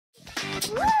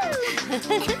Yeah!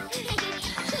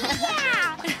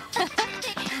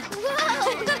 Whoa!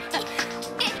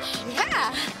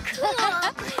 Yeah!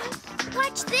 Cool!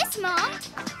 Watch this, Mom!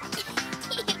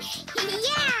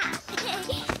 Yeah!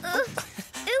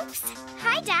 Oops!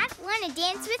 Hi, Dad. Want to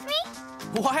dance with me?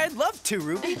 Why, I'd love to,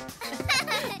 Ruby.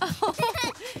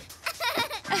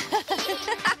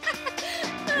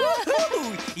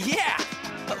 Woohoo! Yeah!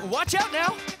 Watch out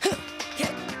now!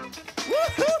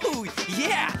 Woohoo!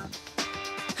 Yeah!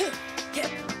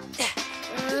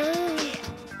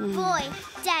 Boy,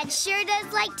 Dad sure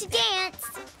does like to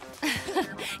dance.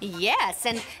 Yes,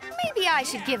 and maybe I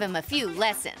should give him a few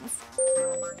lessons.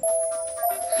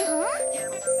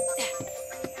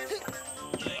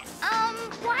 Huh?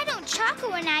 Why don't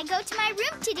Choco and I go to my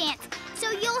room to dance, so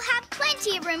you'll have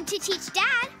plenty of room to teach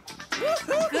Dad?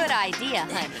 Good idea,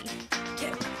 honey.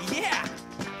 Yeah!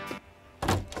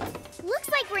 Looks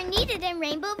like we're needed in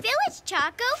Rainbow Village,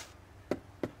 Choco.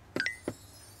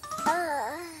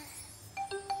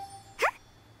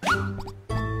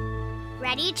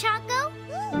 Ready, Choco?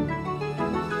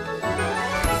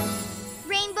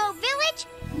 Rainbow Village,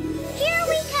 here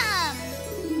we come!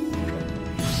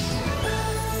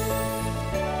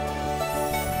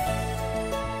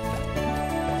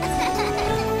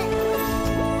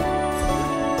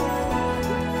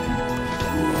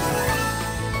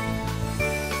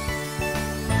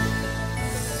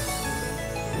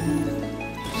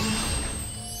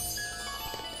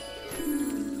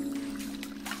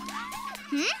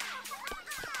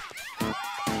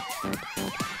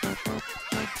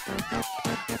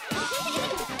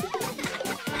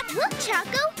 Look,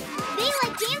 Choco! They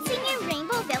like dancing in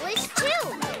Rainbow Village, too!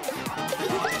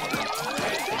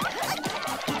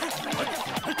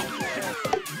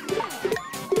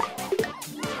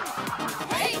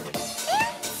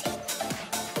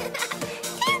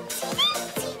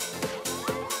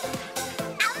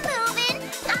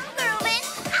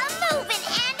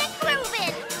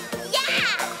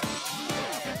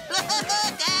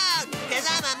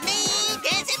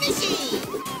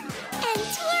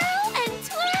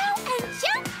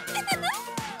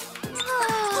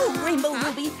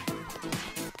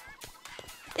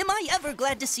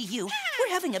 Glad to see you.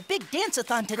 We're having a big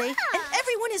dance-a-thon today, and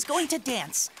everyone is going to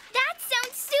dance. That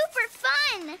sounds super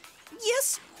fun!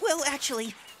 Yes, well,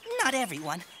 actually, not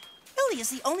everyone. Ellie is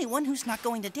the only one who's not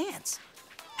going to dance.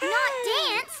 Not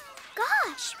dance?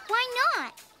 Gosh, why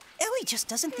not? Ellie just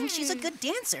doesn't think she's a good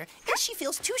dancer, and she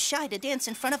feels too shy to dance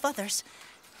in front of others.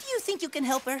 Do you think you can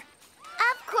help her?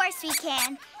 Of course we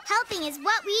can. Helping is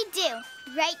what we do.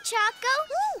 Right, Choco?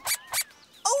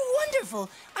 Oh, wonderful!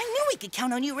 I knew we could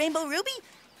count on you, Rainbow Ruby.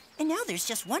 And now there's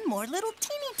just one more little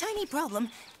teeny-tiny problem.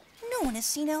 No one has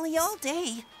seen Ellie all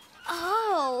day.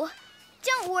 Oh.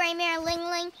 Don't worry, Mare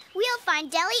Ling-Ling. We'll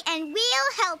find Ellie and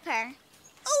we'll help her.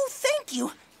 Oh, thank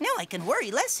you. Now I can worry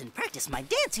less and practice my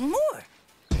dancing more.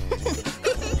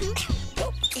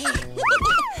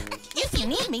 If you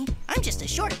need me, I'm just a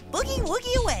short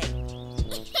boogie-woogie away.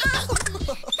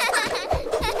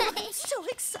 I'm so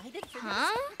excited for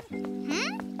this.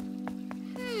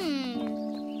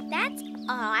 That's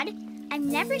odd. I've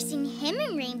never seen him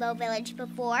in Rainbow Village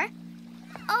before.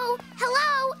 Oh,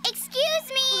 hello! Excuse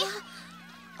me!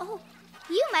 Oh,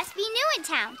 you must be new in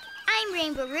town. I'm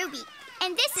Rainbow Ruby,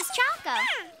 and this is Choco.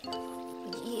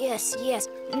 Yes.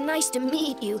 Nice to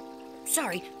meet you.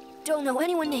 Sorry, don't know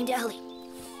anyone named Ellie.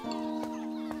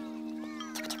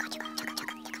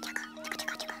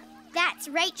 That's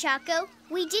right, Choco.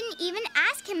 We didn't even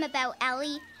ask him about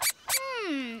Ellie.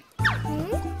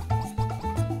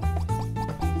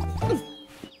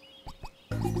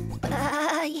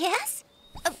 Yes?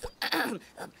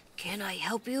 Can I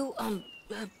help you,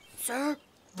 sir?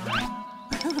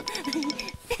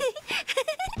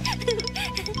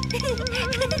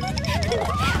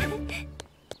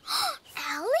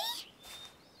 Ellie?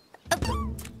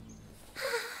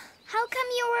 How come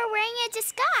you were wearing a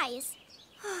disguise?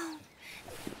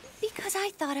 Because I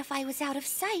thought if I was out of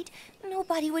sight,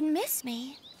 nobody would miss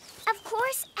me. Of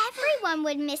course, everyone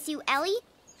would miss you, Ellie.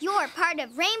 You're part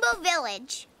of Rainbow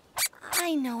Village.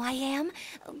 I know I am,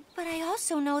 but I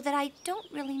also know that I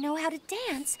don't really know how to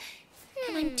dance.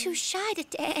 And I'm too shy to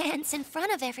dance in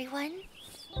front of everyone.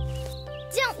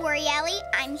 Don't worry, Ellie.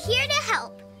 I'm here to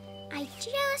help. I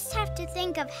just have to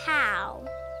think of how.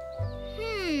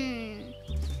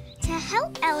 To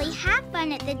help Ellie have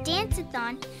fun at the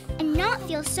dance-a-thon and not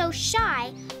feel so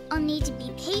shy, I'll need to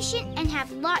be patient and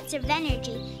have lots of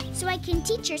energy so I can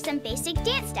teach her some basic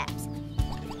dance steps.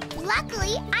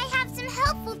 Luckily, I have some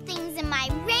helpful things in my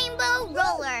rainbow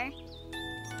roller.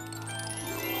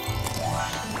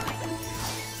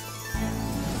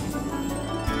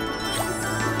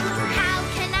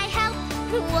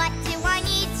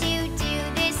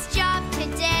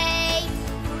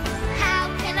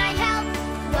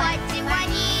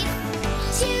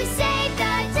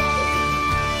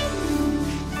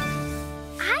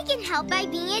 can help by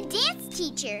being a dance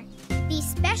teacher. These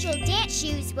special dance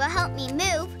shoes will help me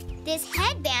move. This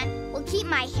headband will keep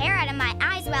my hair out of my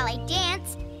eyes while I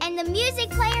dance. And the music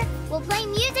player will play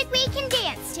music we can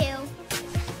dance to.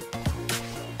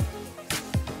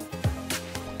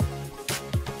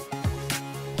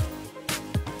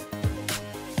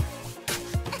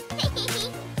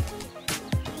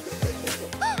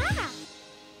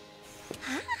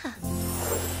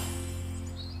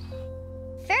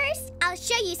 First, I'll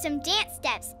show you some dance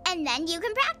steps, and then you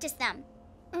can practice them.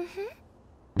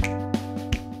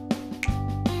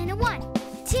 And a 1,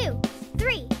 2,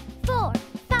 3, 4,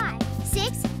 5,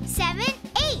 6, 7, 8.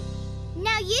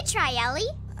 Now you try, Ellie.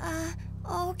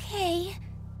 Okay.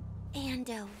 And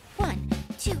 1,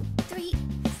 2, 3,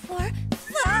 4,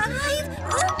 5.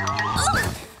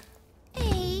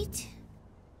 8.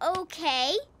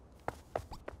 Okay.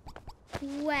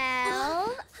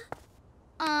 Well,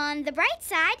 on the bright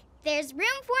side, there's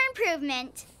room for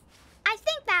improvement. I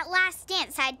think that last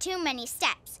dance had too many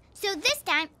steps. So this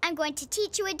time, I'm going to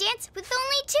teach you a dance with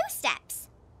only 2 steps.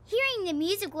 Hearing the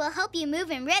music will help you move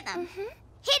in rhythm.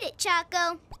 Hit it,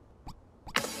 Choco.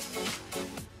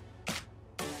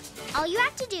 All you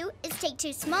have to do is take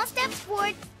 2 small steps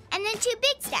forward and then 2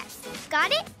 big steps.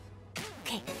 Got it?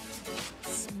 Okay.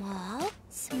 Small,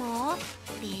 small,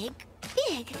 big,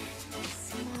 big.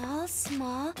 Small,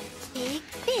 small, big,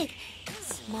 big.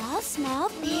 Small, small,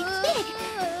 big, big.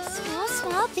 Small,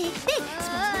 small, big, big.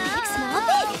 Small, big, small,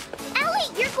 big. Ellie,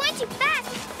 you're going too fast.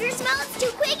 Your small is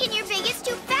too quick and your big is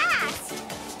too fast.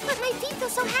 But my feet feel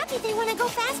so happy they want to go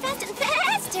fast, fast, and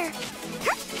faster.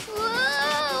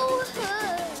 Whoa!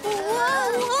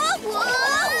 Whoa, whoa, whoa, whoa!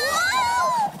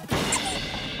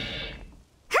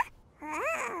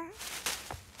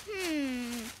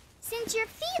 Since your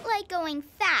feet like going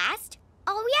fast,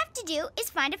 all we have to do is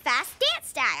find a fast dance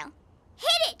style.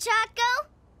 Hit it, Choco!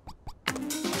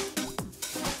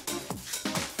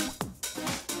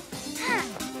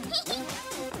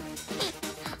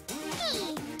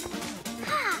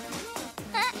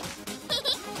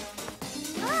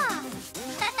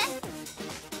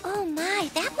 Oh my,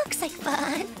 that looks like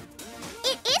fun.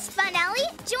 It is fun, Ellie.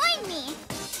 Join me.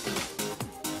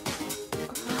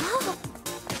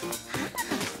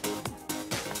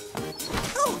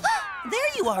 Oh, there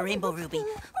you are, Rainbow Ruby.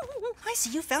 I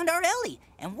see you found our Ellie,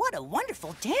 and what a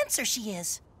wonderful dancer she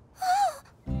is.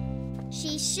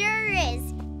 She sure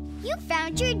is. You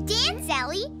found your dance,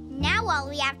 Ellie. Now all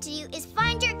we have to do is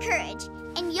find your courage,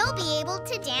 and you'll be able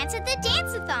to dance at the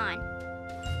dance-a-thon.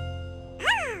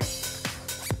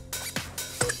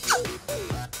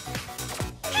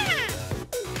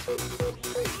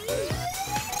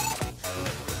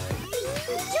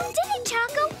 You did it,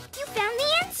 Choco. You found the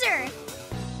answer.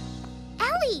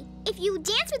 Ellie, if you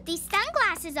dance with these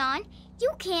sunglasses on,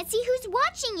 you can't see who's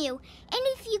watching you. And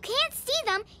if you can't see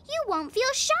them, you won't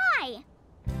feel shy.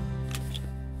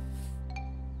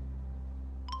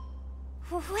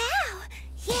 Wow,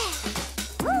 yeah.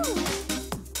 Woo.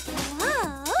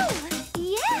 Whoa,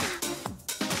 yeah.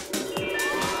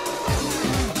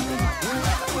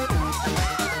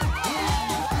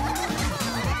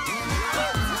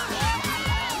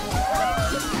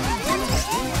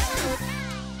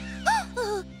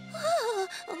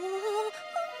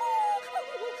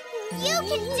 You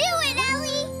can do it,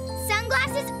 Ellie!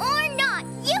 Sunglasses or not,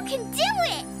 you can do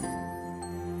it!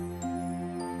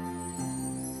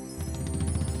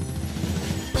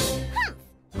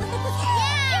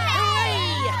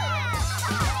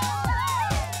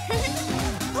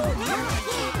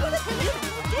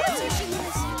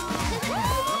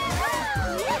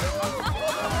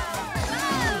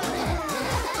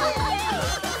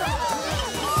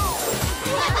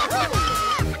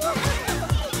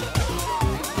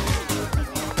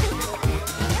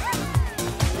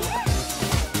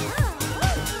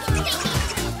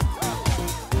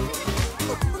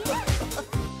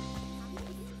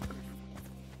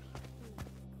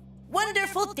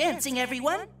 Wonderful dancing,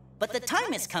 everyone! But the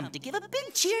time has come to give a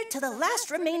big cheer to the last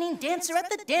remaining dancer at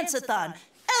the dance-a-thon,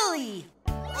 Ellie!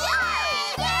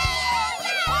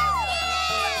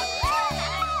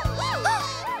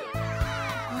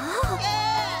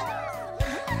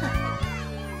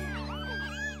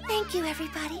 Thank you,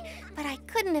 everybody, but I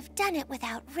couldn't have done it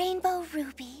without Rainbow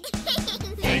Ruby.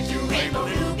 Thank you, Rainbow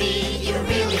Ruby, you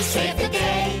really saved the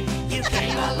day. You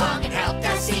came along and helped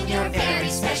us in your very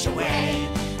special way.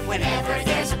 Whenever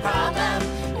there's a problem,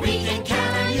 we can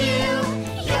count on you.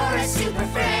 You're a super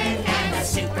friend and a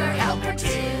super helper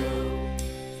too.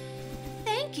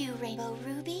 Thank you, Rainbow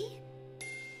Ruby.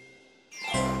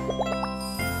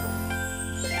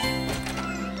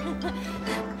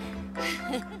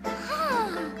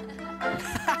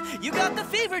 You got the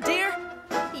fever, dear.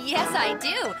 Yes, I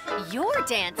do. Your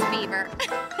dance fever.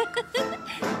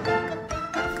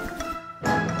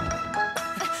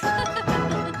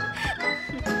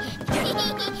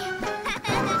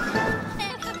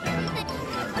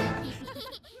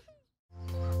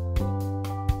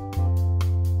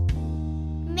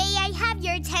 May I have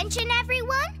your attention,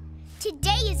 everyone?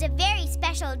 Today is a very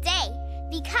special day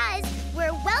because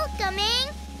we're welcoming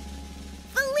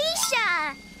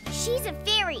Felicia! She's a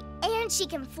fairy and she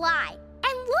can fly.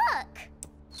 And look!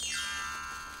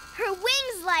 Her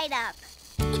wings light up.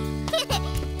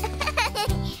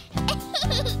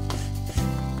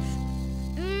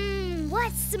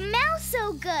 What smells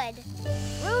so good?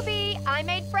 Ruby, I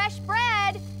made fresh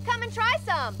bread. Come and try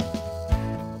some.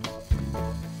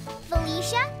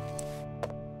 Felicia?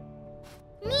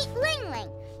 Meet Ling Ling.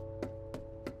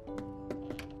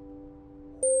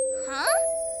 Huh?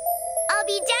 I'll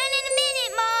be down in a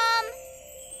minute, Mom.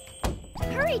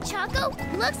 Hurry, Choco.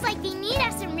 Looks like they need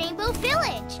us in Rainbow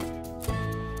Village.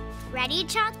 Ready,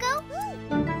 Choco?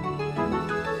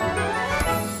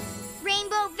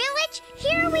 Rainbow Village,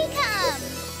 here we come.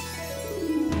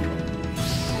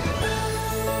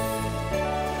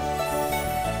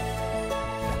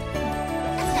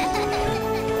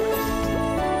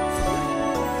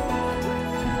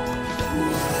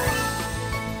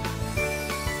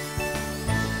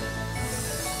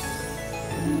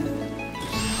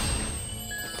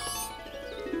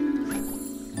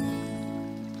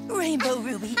 Rainbow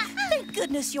Ruby, thank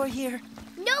goodness you're here.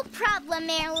 No problem,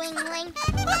 Mayor Ling Ling.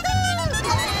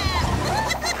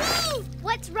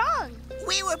 What's wrong?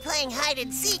 We were playing hide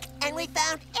and seek, and we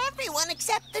found everyone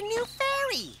except the new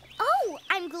fairy. Oh,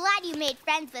 I'm glad you made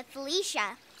friends with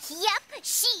Felicia. Yep,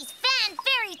 she's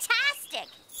fan-fairy-tastic.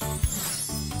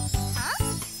 Huh?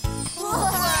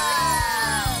 Whoa!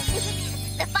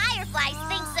 The fireflies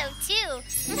think so, too.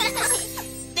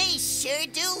 They sure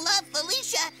do love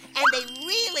Felicia, and they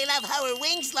really love how her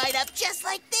wings light up just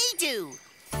like they do.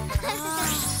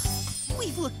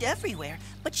 We've looked everywhere,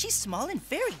 but she's small and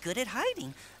very good at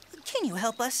hiding. Can you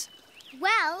help us?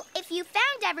 Well, if you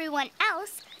found everyone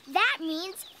else, that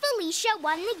means Felicia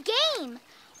won the game.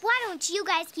 Why don't you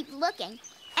guys keep looking,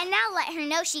 and I'll let her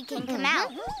know she can come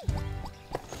out.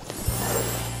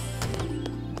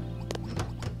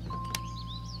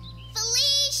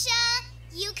 Felicia,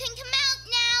 you can come out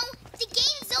now. The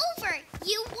game's over.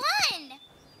 You won.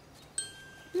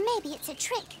 Maybe it's a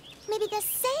trick. Maybe they're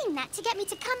saying that to get me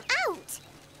to come out.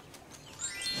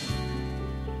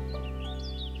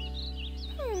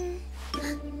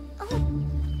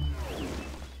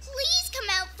 Please come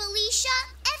out, Felicia.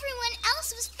 Everyone else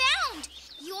was found.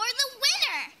 You're the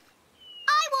winner.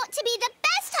 I want to be the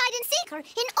best hide-and-seeker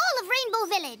in all of Rainbow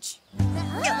Village.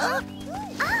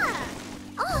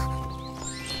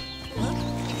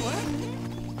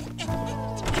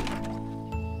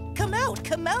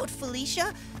 Come out,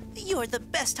 Felicia. You're the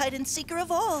best hide-and-seeker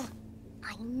of all.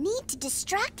 I need to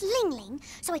distract Ling Ling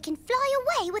so I can fly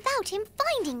away without him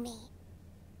finding me.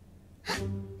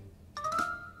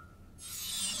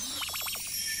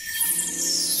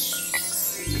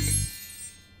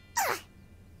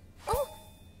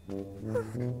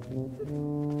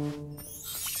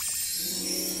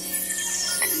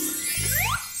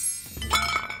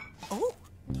 Oh.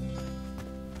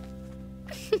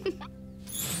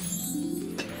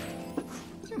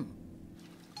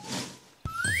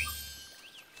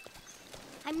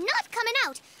 I'm not coming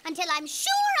out until I'm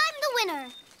sure I'm the winner.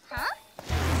 Huh?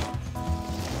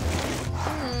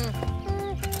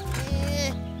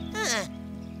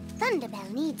 Thunderbell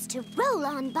needs to roll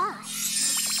on by.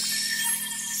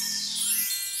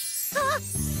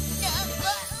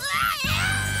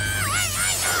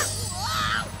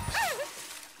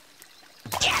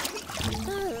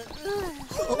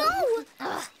 No!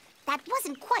 That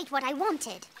wasn't quite what I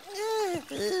wanted.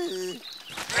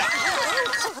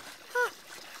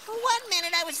 1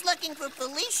 minute I was looking for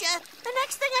Felicia, the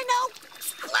next thing I know,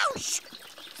 sploosh!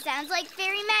 Sounds like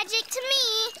fairy magic to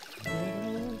me.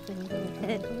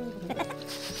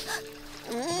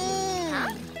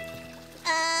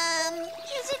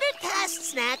 Isn't it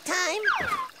past snack time?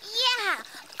 Yeah,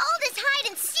 all this hide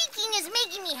and seeking is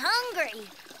making me hungry.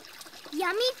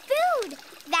 Yummy food,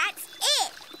 that's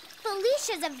it.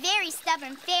 Felicia's a very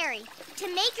stubborn fairy. To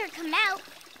make her come out,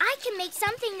 I can make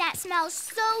something that smells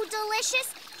so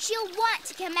delicious, she'll want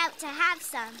to come out to have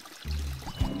some.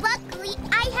 Luckily,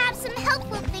 I have some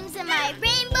helpful things in my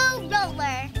rainbow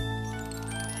roller.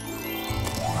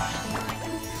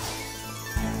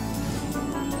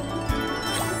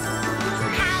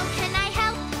 How can I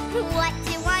help? What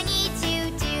do I need to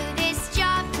do this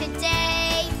job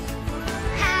today?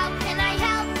 How can I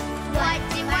help?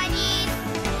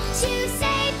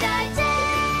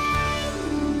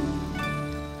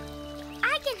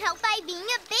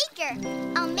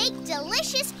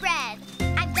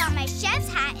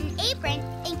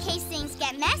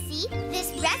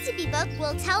 This recipe book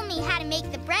will tell me how to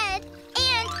make the bread,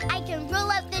 and I can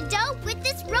roll out the dough with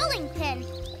this rolling pin.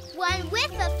 One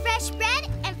whiff of fresh bread,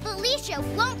 and Felicia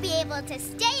won't be able to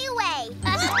stay away.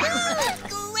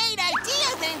 Great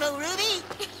idea, Rainbow Ruby!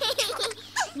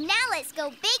 Now let's go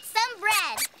bake some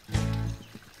bread.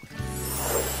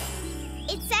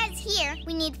 It says here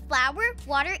we need flour,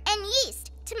 water, and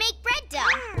yeast to make bread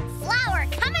dough. Flour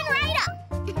coming right up.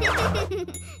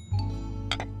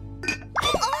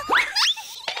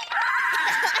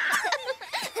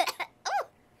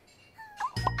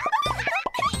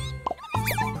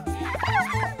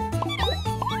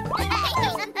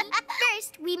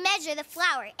 First, we measure the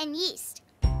flour and yeast.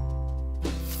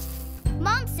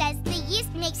 Mom says the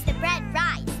yeast makes the bread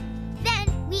rise.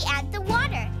 Then we add the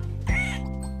water.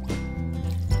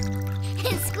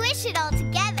 And squish it all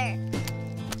together.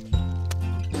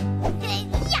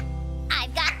 Yeah,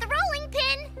 I've got the rolling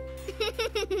pin.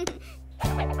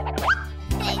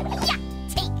 Yeah,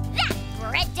 take that,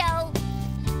 bread dough.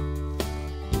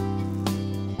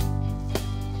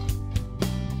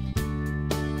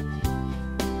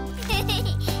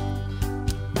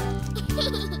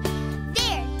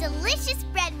 There, delicious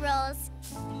bread rolls.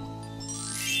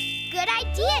 Good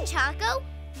idea, Choco.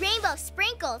 Rainbow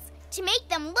sprinkles to make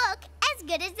them look as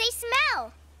good as they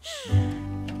smell.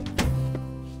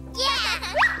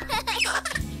 Yeah!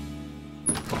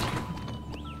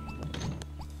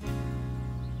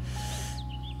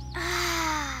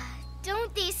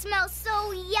 Don't they smell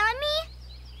so yummy?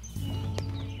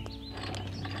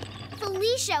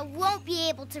 Felicia won't be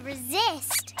able to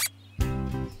resist.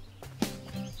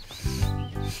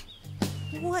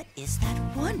 What is that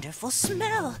wonderful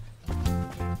smell?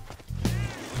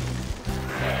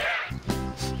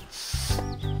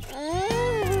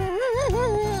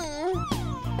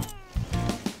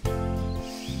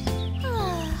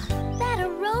 That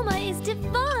aroma is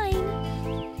divine.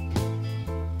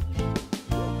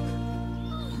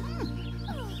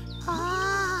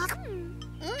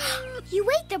 You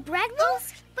ate the bread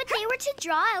rolls, but they were to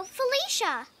draw out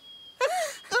Felicia.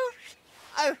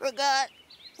 I forgot.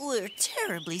 We're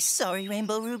terribly sorry,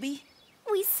 Rainbow Ruby.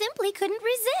 We simply couldn't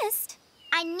resist.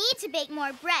 I need to bake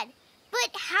more bread,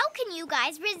 but how can you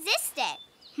guys resist it?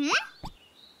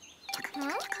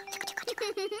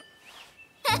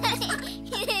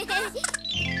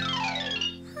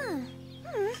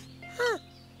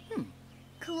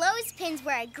 Clothespins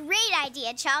were a great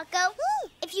idea, Choco.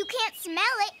 If you can't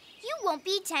smell it, you won't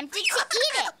be tempted to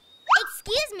eat it.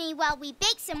 Excuse me while we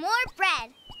bake some more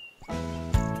bread.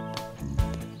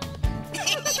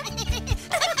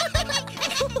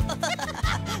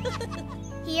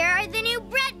 Here are the new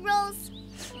bread rolls.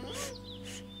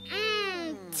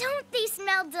 Don't they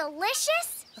smell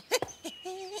delicious?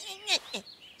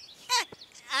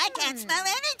 I can't smell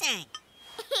anything.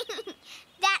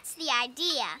 That's the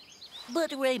idea.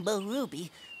 But Rainbow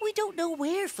Ruby, we don't know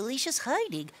where Felicia's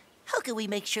hiding. How can we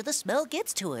make sure the smell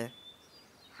gets to her?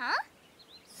 Huh?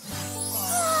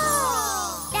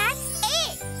 That's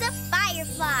it! The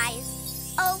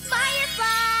fireflies! Oh,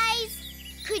 fireflies!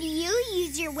 Could you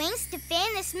use your wings to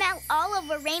fan the smell all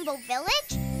over Rainbow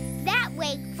Village? That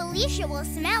way, Felicia will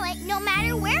smell it no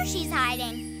matter where she's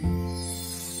hiding.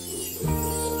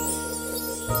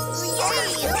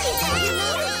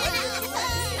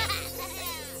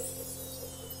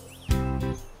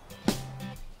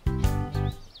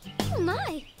 Oh,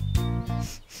 my.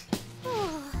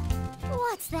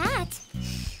 What's that?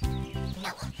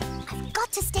 No, I've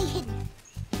got to stay hidden.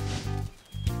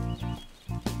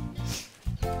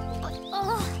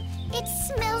 Oh, it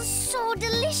smells so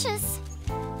delicious.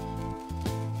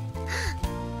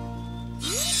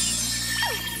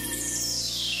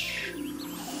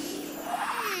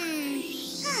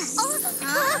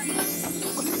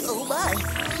 Oh my,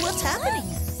 what's happening?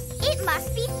 It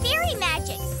must be fairy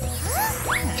magic.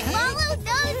 Follow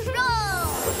those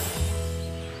rolls.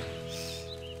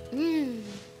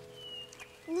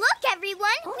 Look,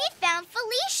 everyone, we found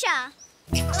Felicia.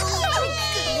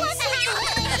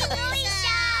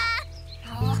 Felicia!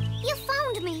 Oh, you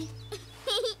found me.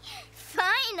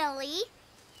 Finally.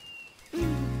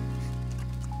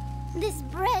 This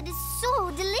bread is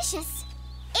so delicious.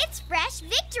 It's fresh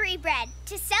victory bread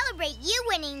to celebrate you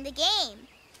winning the game.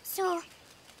 So,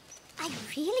 I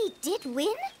really did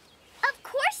win? Of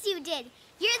course you did.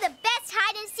 You're the best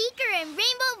hide-and-seeker in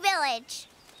Rainbow Village.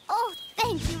 Oh,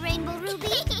 thank you, Rainbow Ruby.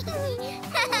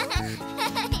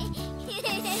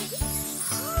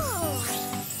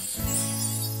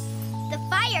 The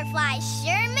fireflies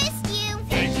sure missed you.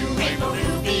 Thank you, Rainbow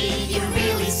Ruby, you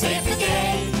really saved the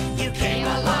day. You came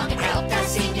along and helped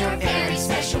us in your very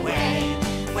special way.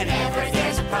 Whenever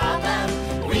there's a problem,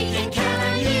 we can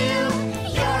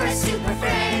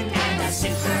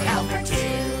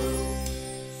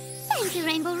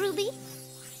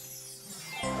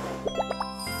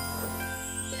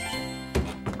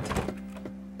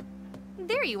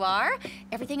you are.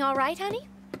 Everything all right, honey?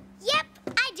 Yep,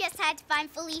 I just had to find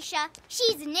Felicia.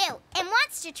 She's new and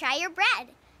wants to try your bread.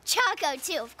 Choco,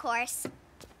 too, of course.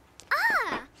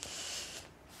 Ah!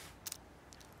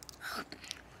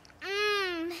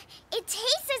 Mmm, it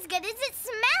tastes as good as it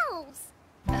smells.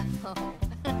 Oh.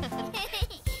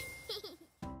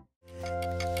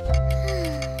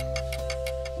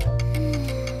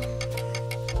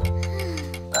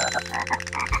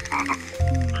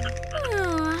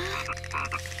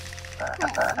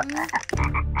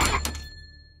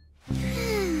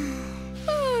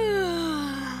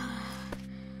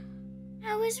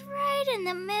 I was right in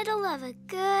the middle of a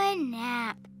good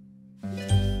nap.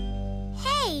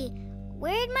 Hey,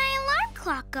 where'd my alarm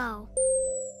clock go?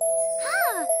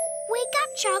 Huh, wake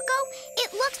up, Choco.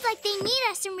 It looks like they need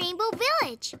us in Rainbow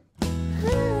Village.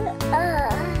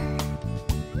 Ah.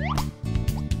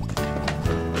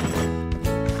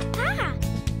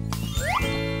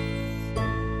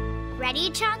 Ready,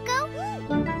 Choco?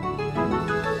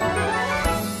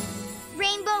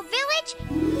 Rainbow Village,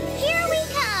 here we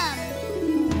come!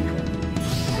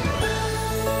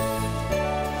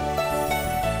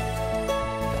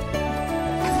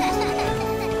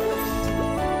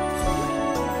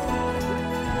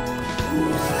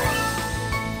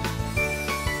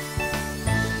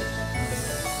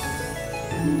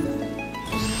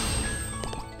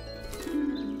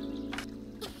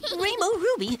 Rainbow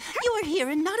Ruby, you are here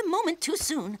and not a moment too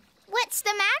soon. What's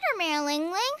the matter, Mayor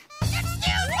Ling Ling?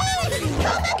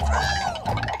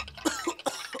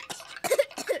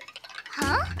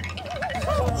 Huh?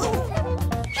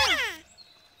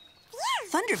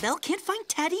 Thunderbell can't find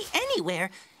Taddy anywhere.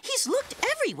 He's looked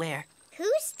everywhere.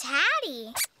 Who's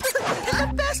Taddy?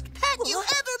 The best pet you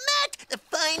ever met! The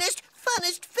finest,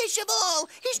 funnest fish of all!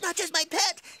 He's not just my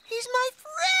pet, he's my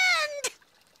friend!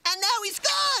 And now he's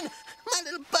gone! My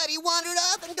little buddy wandered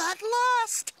off and got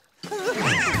lost!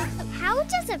 How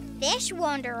does a fish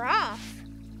wander off?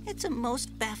 It's a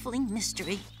most baffling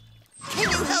mystery.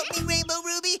 Can you help me, Rainbow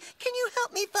Ruby? Can you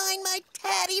help me find my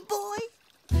Taddy boy?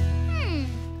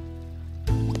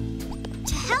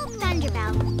 To help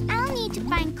Thunderbell, I'll need to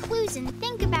find clues and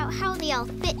think about how they all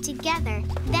fit together.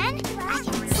 Then I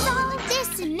can solve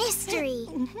this mystery.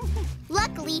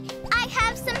 Luckily, I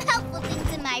have some helpful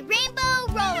things in my rainbow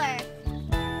roller.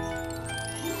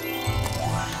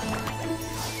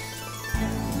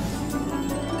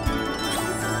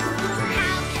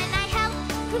 How can I help?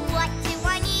 What do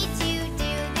I need to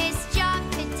do this job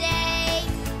today?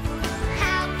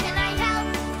 How can I help?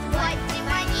 What do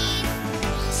I need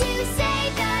to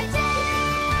save the day?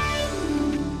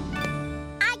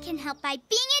 I can help by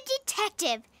being a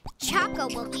detective. Choco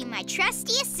will be my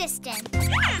trusty assistant.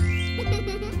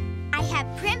 I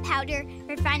have print powder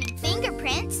for finding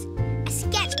fingerprints, a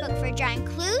sketchbook for drawing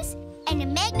clues, and a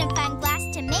magnifying glass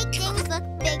to make things look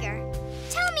bigger.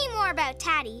 Tell me more about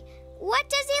Taddy. What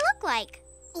does he look like?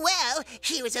 Well,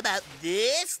 he was about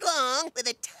this long with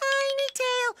a tiny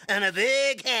tail and a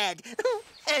big head.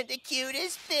 And the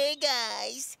cutest big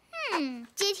eyes.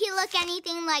 Did he look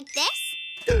anything like this?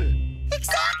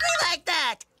 Exactly like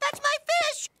that! That's my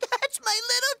fish! That's my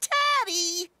little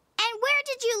Taddy! And where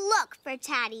did you look for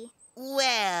Taddy?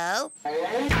 Well,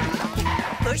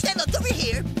 first I looked over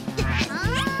here.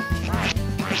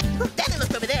 Then I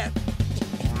looked over there.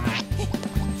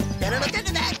 Then I looked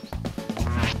under that.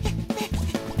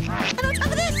 And on top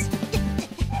of this.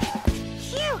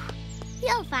 Phew!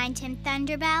 You'll find him,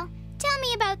 Thunderbell. Tell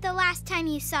me about the last time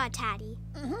you saw Taddy.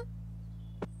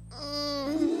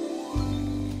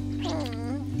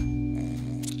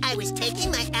 I was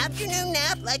taking my afternoon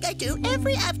nap like I do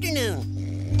every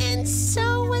afternoon. And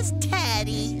so was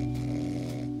Taddy.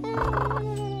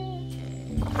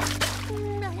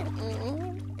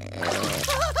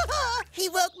 He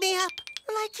woke me up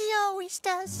like he always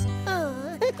does. Oh,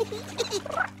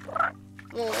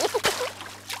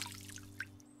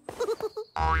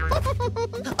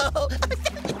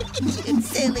 you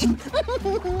silly.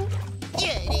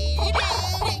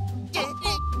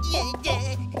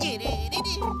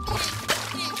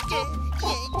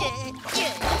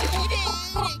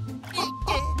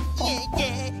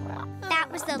 That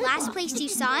was the last place you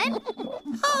saw him?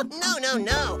 Oh,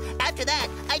 no. After that,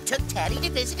 I took Taddy to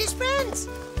visit his friends.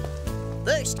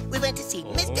 First, we went to see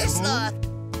Mr. Sloth.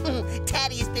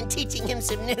 Taddy has been teaching him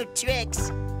some new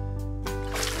tricks.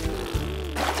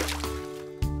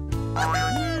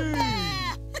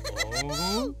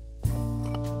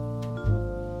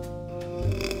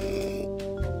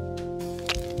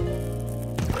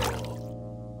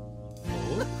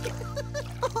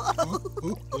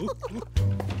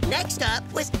 Next up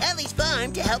was Ellie's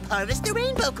farm to help harvest the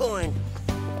rainbow corn.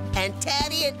 and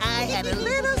Teddy and I had a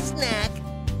little snack.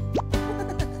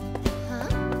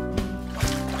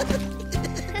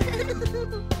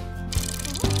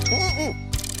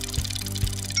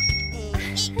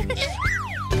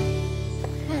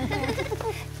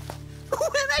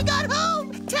 When I got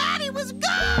home, Teddy was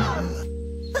gone!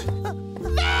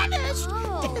 Vanished!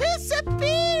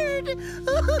 Disappeared!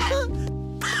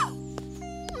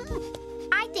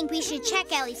 I think we should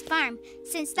check Ellie's farm,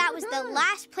 since that was the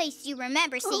last place you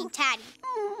remember seeing Taddy.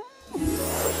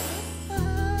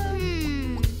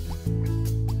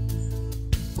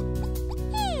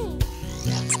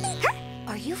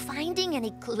 Are you finding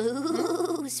any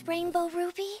clues, Rainbow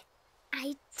Ruby?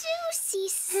 I do see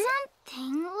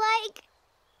something like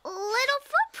little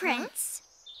footprints.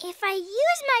 If I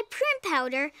use my print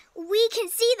powder, we can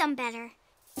see them better.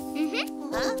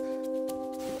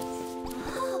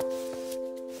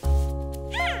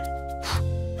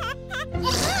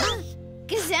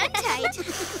 Gesundheit.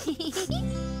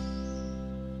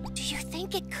 Do you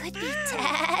think it could be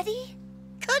Teddy?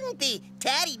 Couldn't be.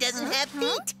 Teddy doesn't have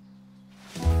feet.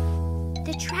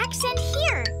 The tracks end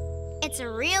here. It's a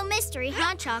real mystery,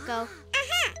 huh, Choco?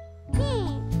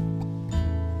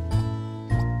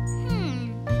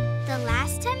 The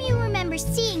last time you remember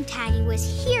seeing Taddy was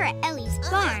here at Ellie's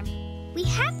farm. We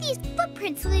have these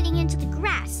footprints leading into the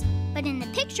grass, but in the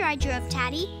picture I drew of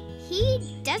Taddy, he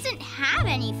doesn't have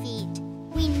any feet.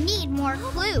 We need more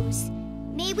clues.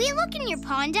 May we look in your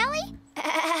pond, Ellie?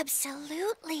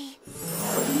 Absolutely.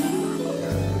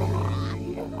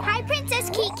 Hi, Princess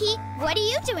Kiki. What are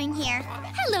you doing here?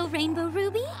 Hello, Rainbow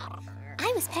Ruby.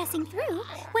 I was passing through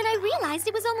when I realized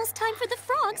it was almost time for the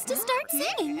frogs to start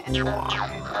singing.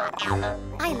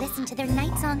 I listen to their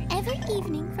night song every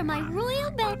evening from my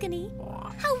royal balcony.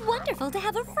 How wonderful to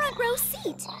have a front row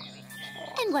seat.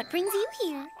 And what brings you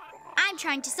here? I'm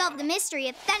trying to solve the mystery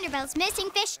of Thunderbell's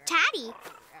missing fish, Taddy.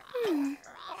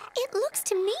 It looks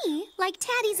to me like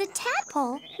Taddy's a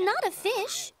tadpole, not a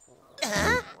fish.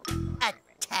 Huh? A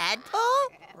tadpole?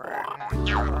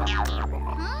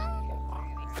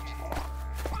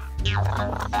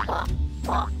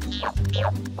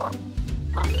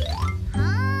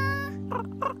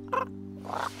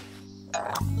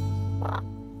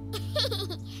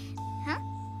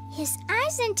 His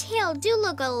eyes and tail do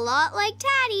look a lot like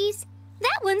Taddy's.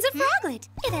 That one's a froglet.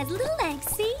 It has little legs,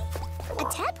 see? A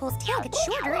tadpole's tail gets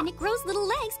shorter and it grows little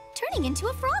legs, turning into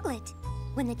a froglet.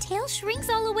 When the tail shrinks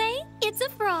all the way, it's a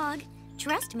frog.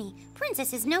 Trust me,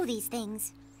 princesses know these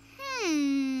things.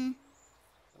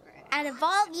 Out of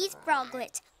all these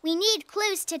froglets, we need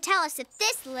clues to tell us if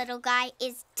this little guy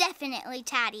is definitely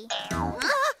Taddy.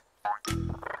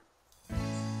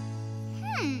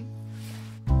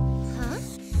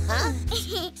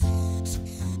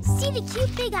 See the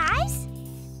cute big eyes?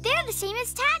 They're the same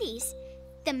as Taddy's.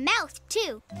 The mouth,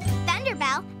 too.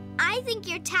 Thunderbell, I think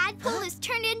your tadpole is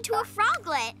turned into a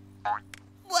froglet.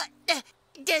 What?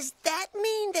 Does that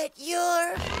mean that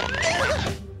you're...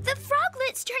 The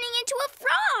froglet's turning into a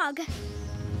frog.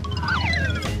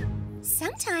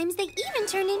 Sometimes they even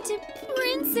turn into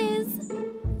princes.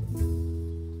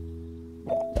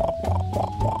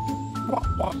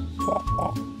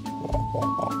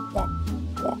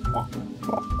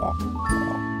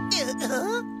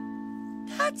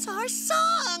 That's our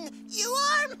song! You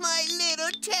are my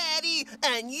little Teddy,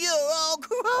 and you're all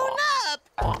grown up!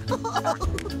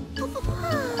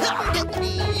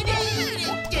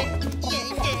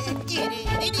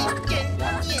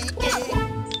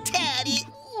 Teddy!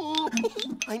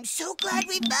 I'm so glad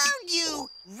we found you!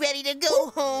 Ready to go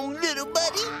home, little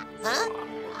buddy? Huh?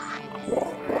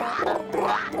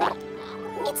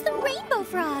 It's the rainbow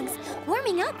frogs,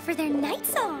 warming up for their night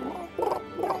song.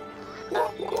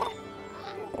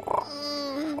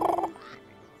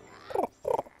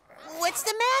 What's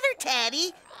the matter,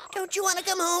 Teddy? Don't you want to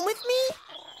come home with me?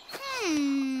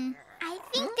 I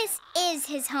think this is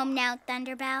his home now,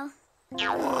 Thunderbell.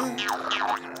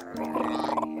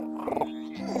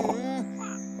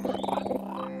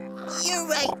 You're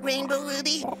right, Rainbow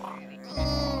Ruby.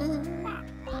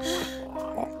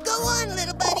 Go on,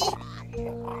 little buddy.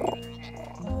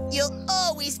 You'll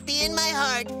always be in my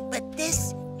heart, but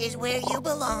this is where you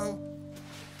belong.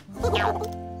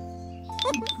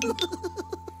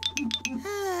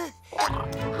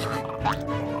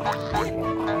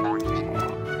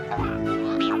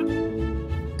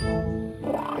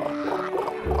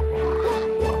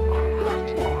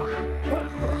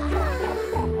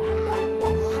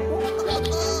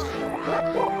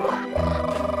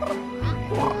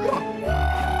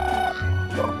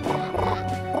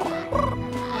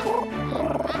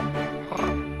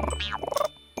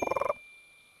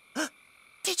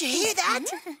 Did you hear that?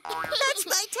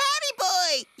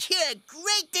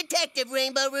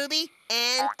 Rainbow Ruby,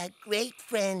 and a great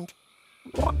friend.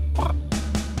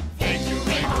 Thank you,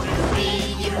 Rainbow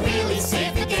Ruby, you really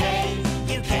saved the day.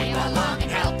 You came along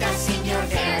and helped us in your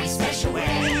very special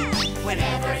way.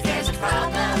 Whenever there's a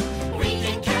problem, we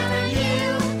can count on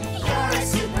you. You're a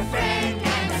super friend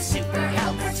and a super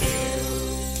helper too.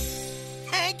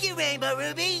 Thank you, Rainbow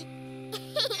Ruby.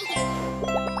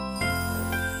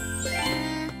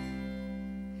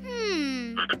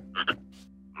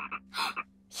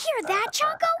 Hear that,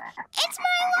 Choco? It's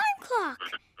my alarm clock.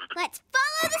 Let's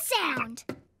follow the sound.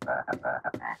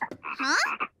 Huh?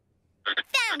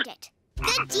 Found it.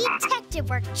 Good detective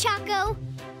work, Choco.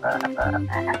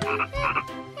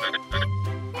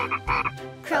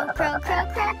 Crow, crow, crow,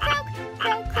 crow, crow,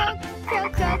 crow, crow, crow,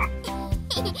 crow.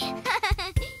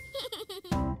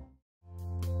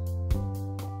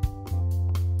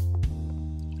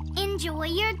 Enjoy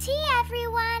your tea,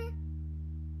 everyone.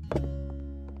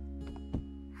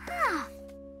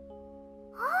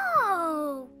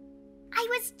 Oh, I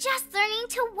was just learning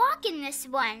to walk in this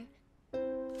one.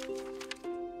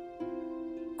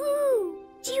 Ooh,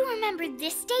 do you remember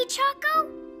this day, Choco?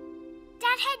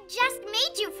 Dad had just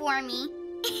made you for me.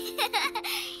 He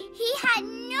had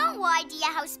no idea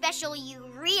how special you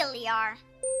really are.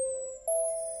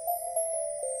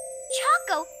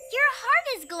 Choco, your heart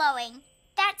is glowing.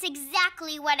 That's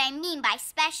exactly what I mean by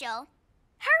special.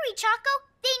 Hurry, Choco.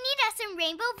 They need us in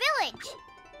Rainbow Village.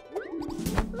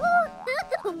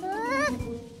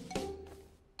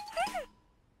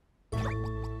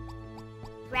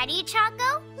 Ready,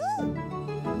 Choco?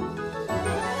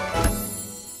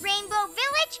 Rainbow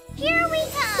Village, here we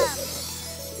come!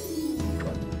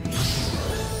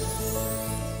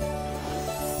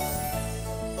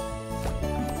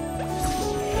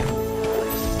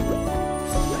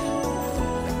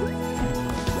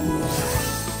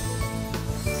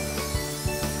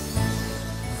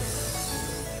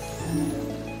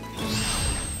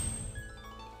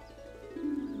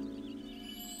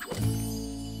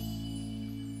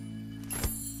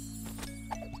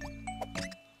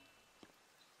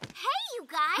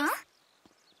 Guys? Huh?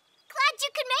 Glad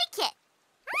you could make it.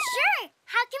 Sure.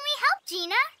 How can we help,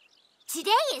 Gina?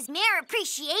 Today is Mayor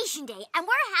Appreciation Day, and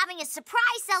we're having a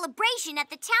surprise celebration at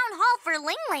the town hall for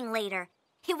Ling Ling later.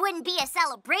 It wouldn't be a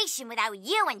celebration without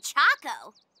you and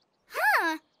Choco.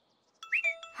 Huh?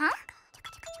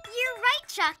 You're right,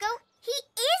 Choco. He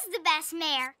is the best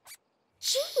mayor.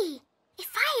 Gee,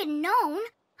 if I had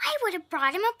known, I would have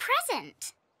brought him a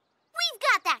present. We've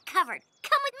got that covered.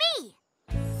 Come with me.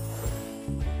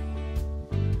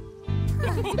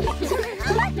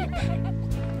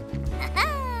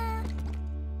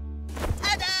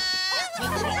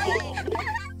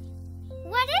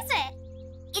 What is it?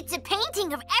 It's a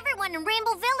painting of everyone in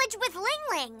Rainbow Village with Ling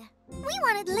Ling. We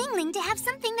wanted Ling Ling to have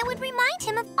something that would remind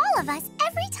him of all of us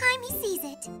every time he sees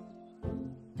it.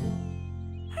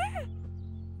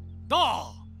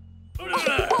 Oh!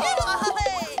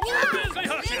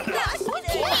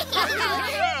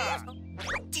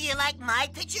 Do you like my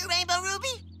picture, Rainbow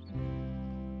Ruby?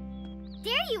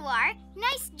 There you are.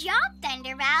 Nice job,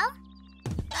 Thunderbell.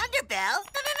 Thunderbell?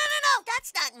 No,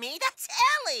 that's not me. That's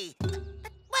Ellie.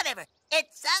 But whatever.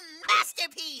 It's a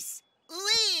masterpiece.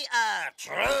 We are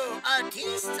true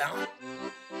artists.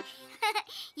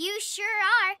 You sure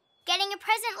are. Getting a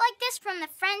present like this from the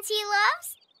friends he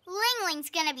loves? Ling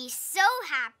Ling's gonna be so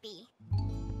happy.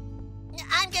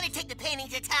 I'm gonna take the painting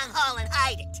to town hall and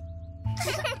hide it.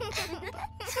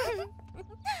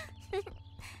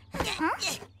 Huh?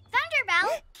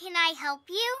 Thunderbell, can I help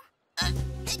you?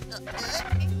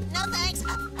 No thanks.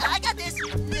 I got this.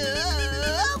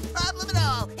 No problem at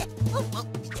all.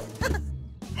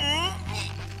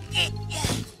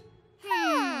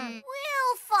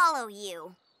 We'll follow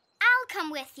you. I'll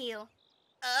come with you.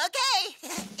 Okay,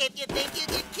 if you think you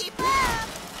can keep up.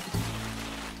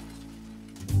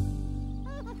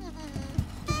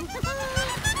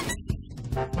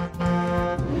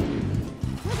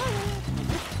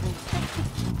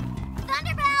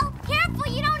 Thunderbell, careful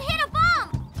you don't hit a bump.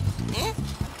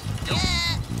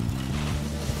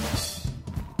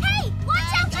 Hey,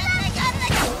 watch out for that!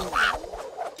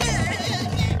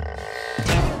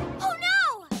 Oh no!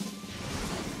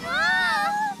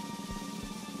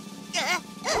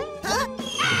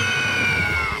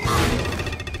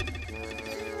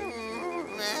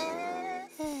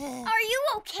 Are you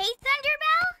okay,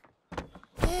 Thunderbell?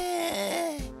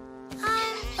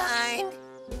 I'm fine.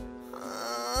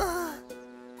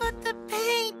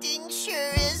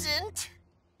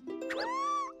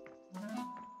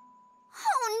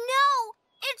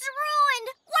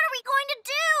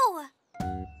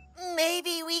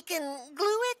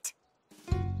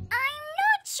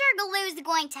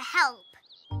 going to help.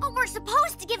 But we're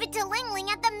supposed to give it to Ling Ling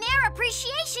at the Mayor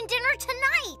Appreciation Dinner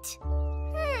tonight.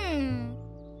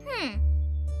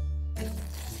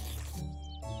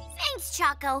 Thanks,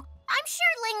 Choco. I'm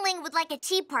sure Ling Ling would like a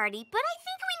tea party, but I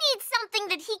think we need something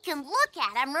that he can look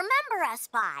at and remember us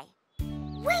by.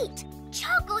 Wait,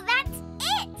 Choco, that's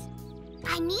it!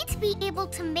 I need to be able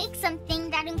to make something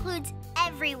that includes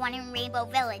everyone in Rainbow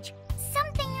Village.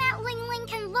 Something that Ling Ling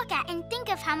can look at and think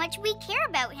of how much we care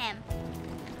about him.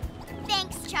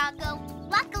 Thanks, Choco.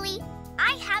 Luckily,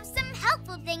 I have some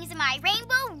helpful things in my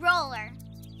rainbow roller.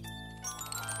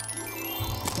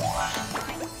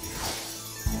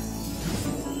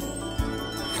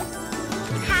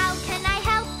 How can I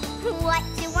help? What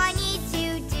do I need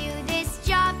to do this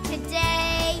job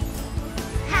today?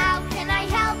 How can I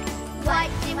help? What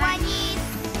do I need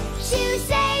to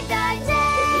save the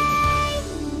day?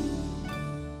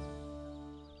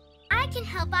 I can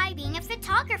help by being a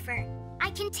photographer. I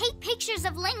can take pictures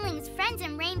of Ling Ling's friends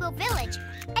in Rainbow Village,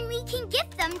 and we can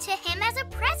gift them to him as a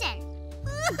present.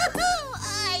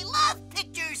 I love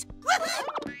pictures!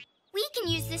 We can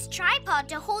use this tripod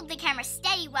to hold the camera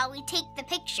steady while we take the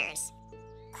pictures.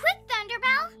 Quick,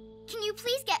 Thunderbell! Can you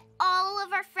please get all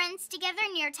of our friends together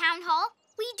near Town Hall?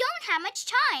 We don't have much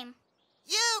time.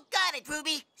 You got it,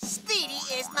 Ruby. Speedy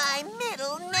is my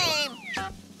middle name.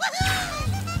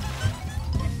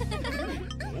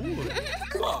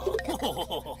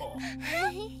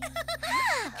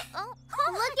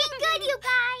 Looking good, you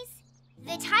guys.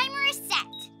 The timer is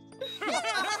set.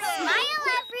 Smile,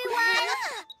 everyone.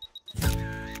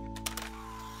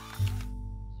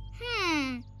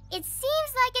 It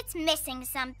seems like it's missing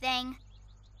something.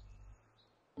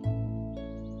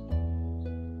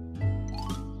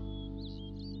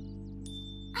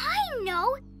 I know.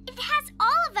 It has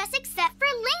all of us except for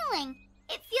Ling Ling.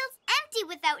 It feels empty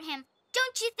without him.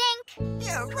 Don't you think?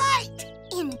 You're right.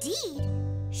 Indeed.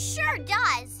 Sure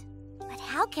does. But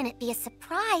how can it be a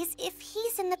surprise if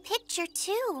he's in the picture,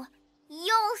 too?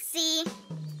 You'll see.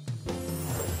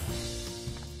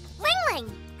 Ling Ling!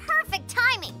 Perfect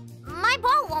timing. My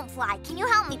ball won't fly. Can you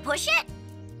help me push it?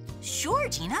 Sure,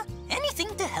 Gina.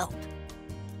 Anything to help.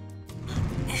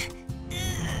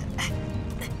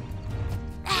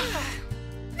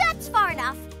 That's far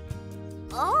enough.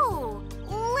 Oh,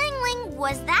 Ling Ling,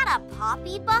 was that a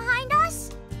poppy behind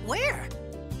us? Where?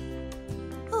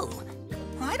 Oh,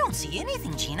 I don't see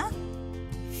anything, Gina.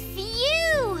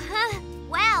 Phew!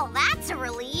 Well, that's a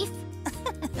relief.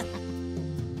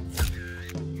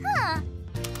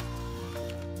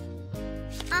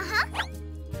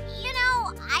 You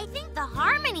know, I think the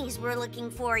harmonies were looking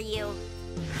for you.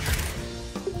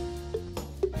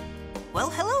 Well,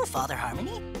 hello, Father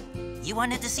Harmony. You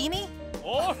wanted to see me?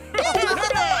 Oh,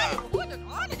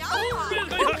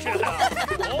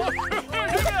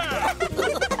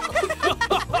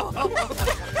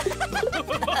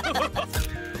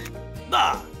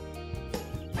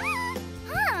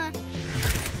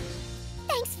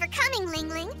 Thanks for coming, Ling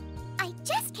Ling. I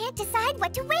just can't decide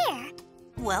what to wear.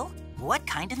 Well, what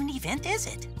kind of an event is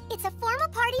it? It's a formal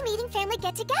party meeting family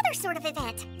get-together sort of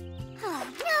event. Oh,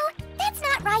 no, that's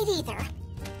not right either.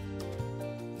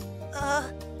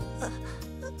 Oh.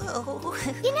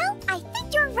 You know, I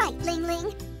think you're right, Ling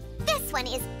Ling. This one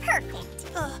is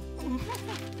perfect. Oh,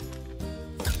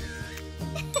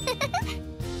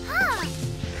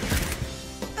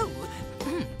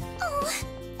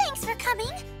 thanks for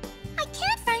coming. I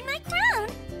can't find my crown.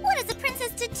 What is a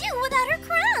princess to do without her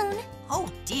crown? Oh,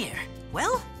 dear.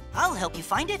 Well, I'll help you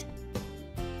find it.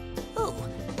 Oh.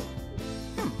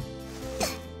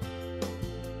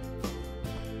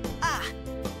 Ah,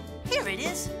 here it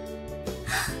is.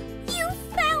 You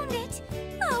found it!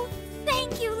 Oh,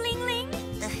 thank you, Ling Ling.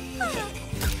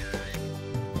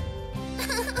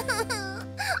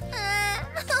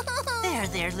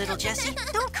 There, little Jessie.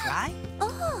 Don't cry.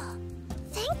 Oh,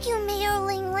 thank you, Mayor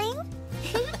Ling Ling.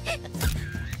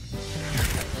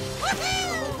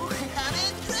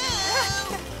 Coming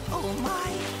through. Oh,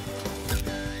 my.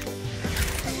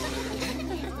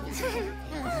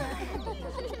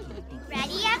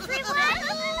 Ready, everyone?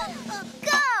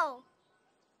 Go!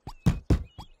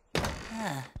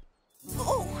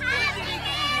 Oh. Happy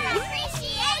Mayor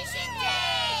Appreciation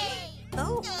Day!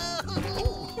 Oh.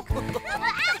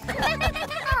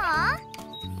 Aw.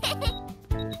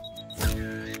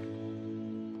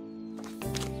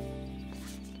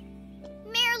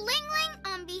 Mayor Ling Ling,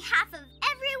 on behalf of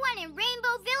everyone in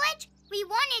Rainbow Village, we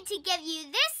wanted to give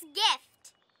you this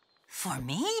gift. For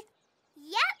me?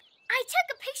 Yep, I took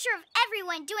a picture of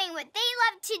everyone doing what they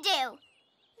love to do.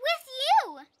 With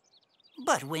you.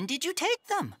 But when did you take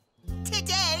them?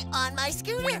 Today on my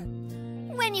scooter.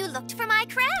 When you looked for my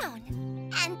crown.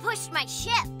 And pushed my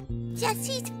ship.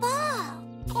 Jessie's ball.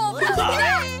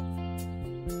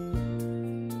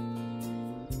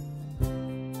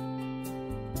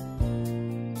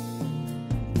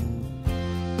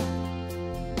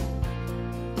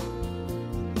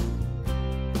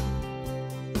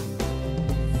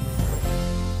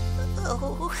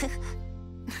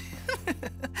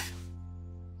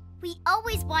 We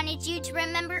always wanted you to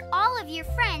remember all of your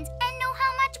friends and know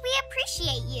how much we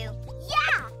appreciate you.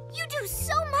 Yeah, you do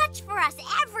so much for us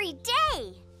every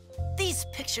day. These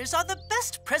pictures are the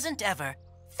best present ever.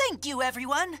 Thank you,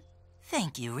 everyone.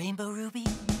 Thank you, Rainbow Ruby.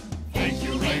 Thank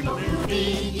you, Rainbow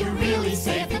Ruby, you really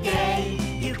saved the day.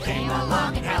 You came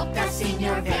along and helped us in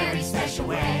your very special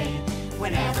way.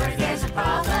 Whenever there's a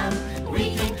problem,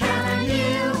 we can count on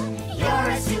you. You're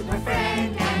a super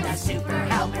friend and a super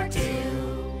helper too.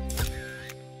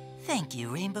 Thank you,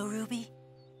 Rainbow Ruby.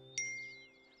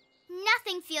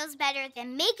 Nothing feels better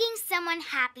than making someone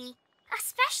happy,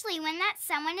 especially when that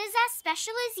someone is as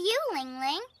special as you, Ling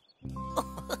Ling.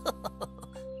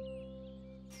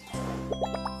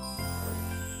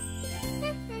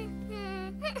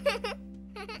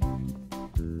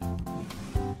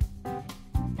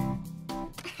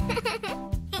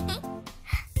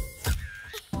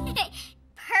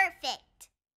 Perfect.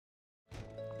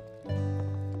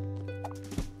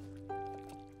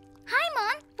 Hi,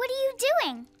 Mom. What are you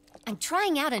doing? I'm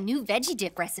trying out a new veggie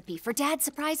dip recipe for Dad's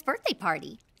surprise birthday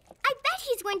party. I bet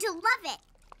he's going to love it.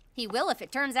 He will if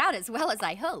it turns out as well as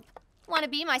I hope. Want to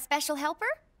be my special helper?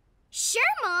 Sure,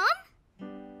 Mom.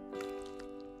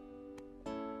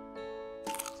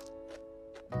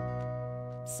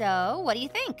 So, what do you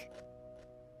think?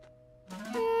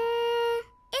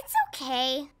 It's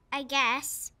okay, I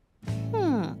guess.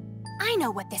 I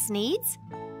know what this needs.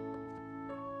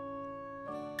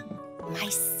 My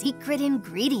secret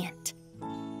ingredient.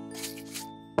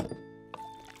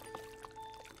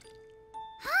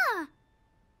 Huh.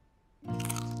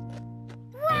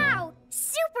 Wow,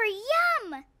 super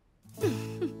yum!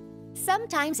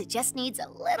 Sometimes it just needs a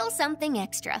little something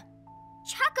extra.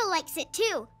 Choco likes it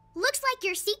too. Looks like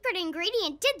your secret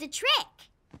ingredient did the trick.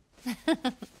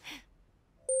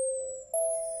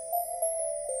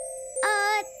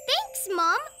 Thanks,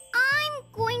 Mom. I'm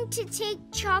going to take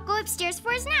Choco upstairs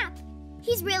for his nap.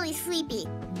 He's really sleepy.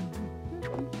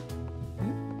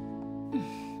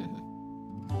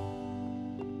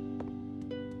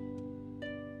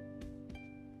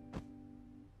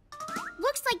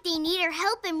 Looks like they need our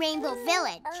help in Rainbow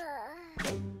Village.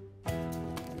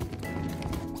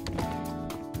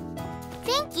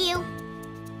 Thank you.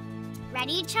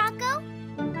 Ready, Choco?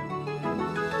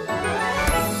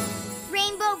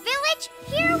 Rainbow Village,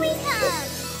 here we come!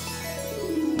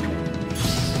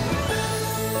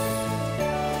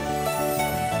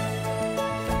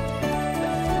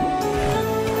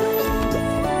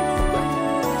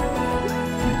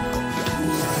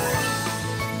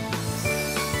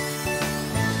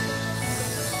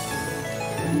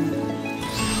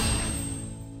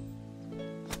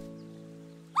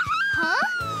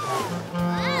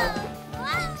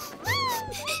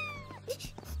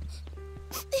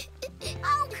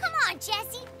 Oh, come on,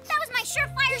 Jessie. That was my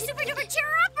surefire super-duper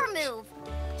cheer-upper move.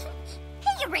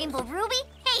 Hey, Rainbow Ruby.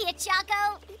 Hey,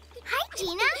 Choco. Hi,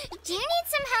 Gina. Do you need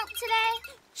some help today?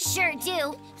 Sure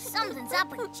do. Something's up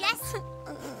with Jessie.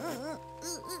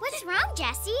 What's wrong,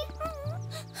 Jessie?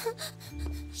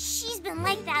 She's been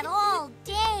like that all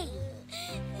day.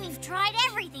 We've tried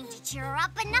everything to cheer her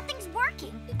up, but nothing's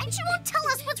working. And she won't tell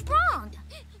us what's wrong.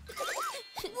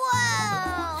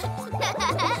 Whoa!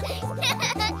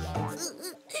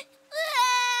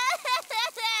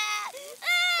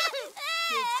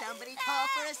 Did somebody call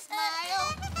for a smile?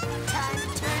 Time to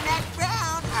turn that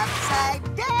frown upside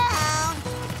down.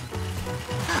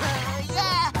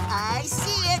 Yeah, I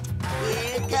see it.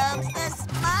 Here comes the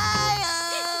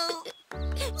smile.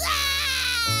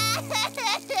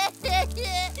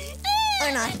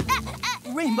 Or not.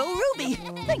 Rainbow Ruby!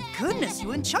 Thank goodness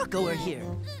you and Choco are here.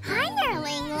 Hi there,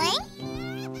 Ling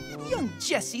Ling. Young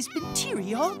Jessie's been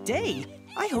teary all day.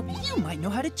 I hope you might know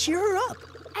how to cheer her up.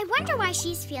 I wonder why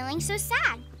she's feeling so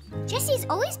sad. Jessie's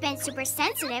always been super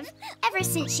sensitive ever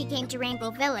since she came to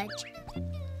Rainbow Village.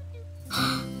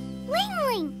 Ling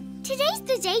Ling! Today's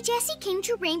the day Jessie came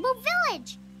to Rainbow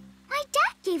Village. My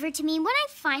dad gave her to me when I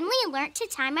finally learned to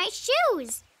tie my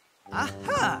shoes.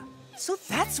 Aha! So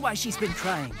that's why she's been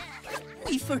crying.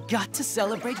 We forgot to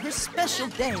celebrate her special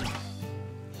day.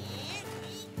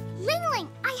 Ling Ling,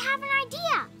 I have an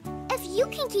idea. If you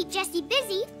can keep Jessie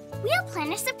busy, we'll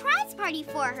plan a surprise party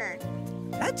for her.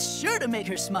 That's sure to make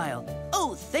her smile.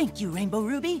 Oh, thank you, Rainbow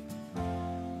Ruby.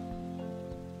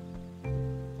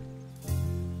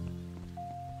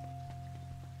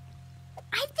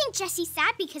 I think Jessie's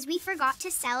sad because we forgot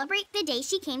to celebrate the day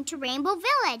she came to Rainbow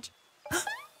Village.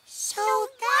 So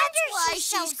that's why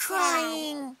she's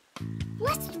crying.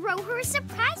 Let's throw her a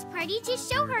surprise party to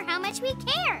show her how much we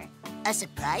care. A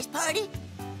surprise party?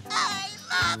 I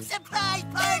love surprise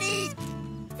parties!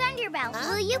 Thunderbell,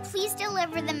 will you please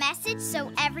deliver the message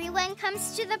so everyone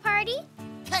comes to the party?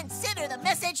 Consider the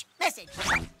message.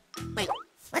 Wait,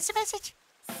 what's the message?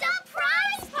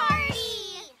 Surprise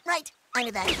party! Right, I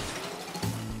knew that.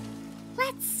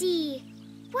 Let's see.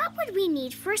 What would we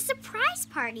need for a surprise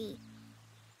party?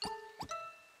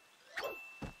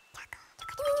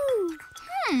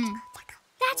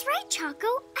 That's right, Choco.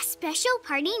 A special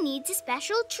party needs a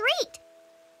special treat.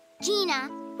 Gina,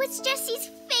 what's Jessie's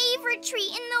favorite treat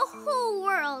in the whole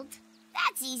world?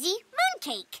 That's easy.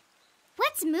 Mooncake.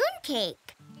 What's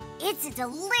mooncake? It's a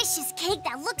delicious cake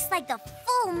that looks like the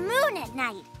full moon at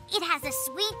night. It has a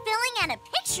sweet filling and a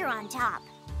picture on top.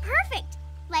 Perfect.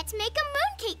 Let's make a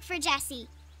mooncake for Jessie.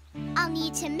 I'll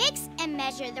need to mix and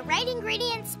measure the right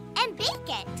ingredients and bake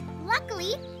it.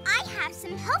 Luckily, I have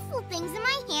some helpful things in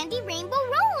my handy rainbow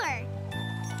roller.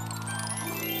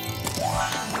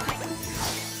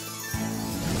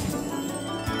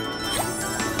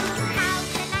 How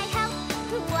can I help?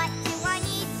 What do I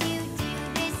need to do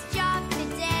this job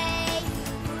today?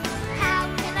 How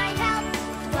can I help?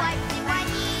 What do I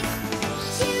need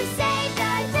to save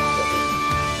the day?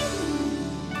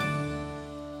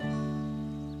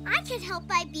 I could help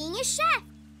by being a chef.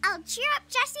 I'll cheer up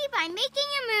Jessie by making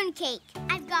a mooncake.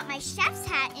 I've got my chef's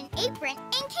hat and apron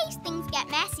in case things get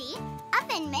messy,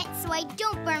 oven mitts so I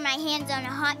don't burn my hands on a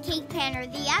hot cake pan or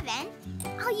the oven.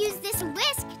 I'll use this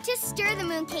whisk to stir the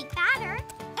mooncake batter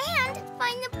and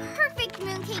find the perfect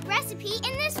mooncake recipe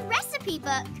in this recipe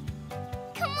book.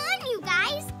 Come on, you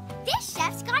guys. This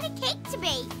chef's got a cake to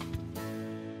bake.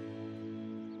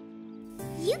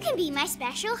 You can be my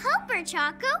special helper,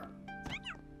 Choco.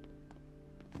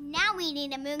 Now we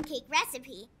need a mooncake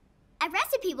recipe. A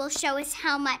recipe will show us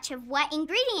how much of what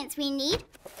ingredients we need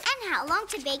and how long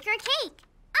to bake our cake.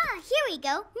 Ah, here we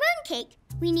go, mooncake.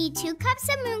 We need 2 cups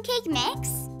of mooncake mix,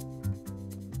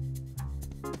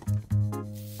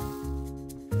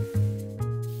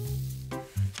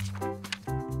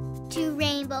 2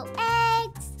 rainbow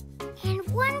eggs, and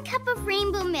 1 cup of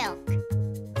rainbow milk.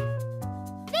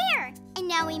 There! And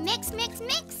now we mix with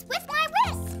my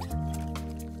whisk.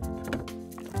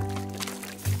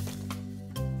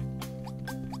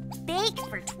 Bake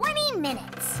for 20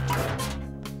 minutes.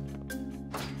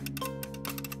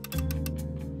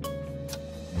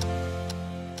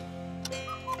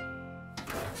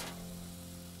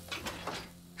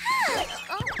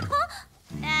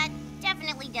 That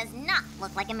definitely does not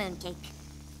look like a mooncake.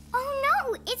 Oh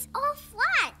no, it's all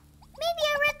flat. Maybe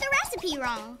I read the recipe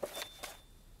wrong.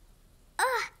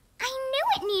 I knew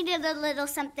it needed a little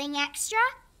something extra.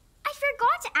 I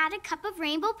forgot to add a cup of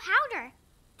rainbow powder.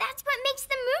 That's what makes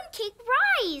the mooncake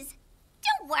rise.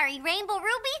 Don't worry, Rainbow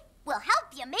Ruby. We'll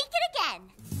help you make it again.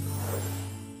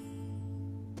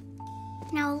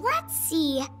 Now let's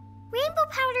see. Rainbow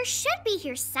powder should be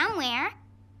here somewhere.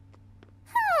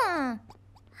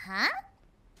 Huh?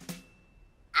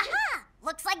 Aha!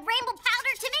 Looks like rainbow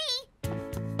powder to me.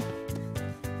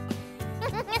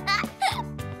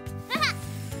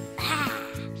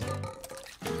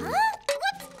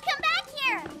 Whoops! Come back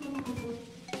here.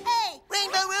 Hey,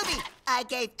 Rainbow Ruby! I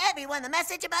gave everyone the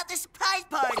message about the surprise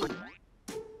party.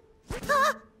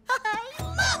 I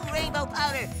love rainbow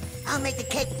powder. I'll make the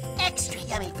cake extra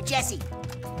yummy for Jessie.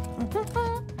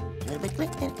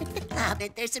 I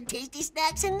bet there's some tasty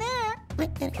snacks in there.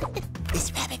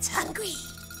 This rabbit's hungry.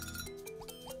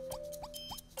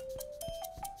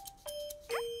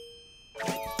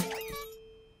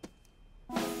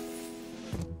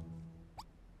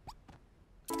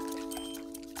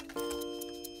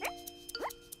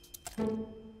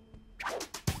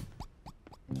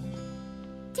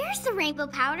 There's the rainbow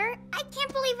powder. I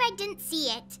can't believe I didn't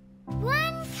see it.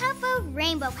 1 cup of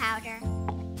rainbow powder.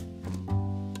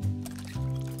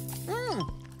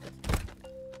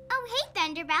 Oh, hey,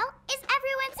 Thunderbell. Is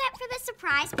everyone set for the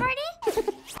surprise party?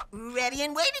 Ready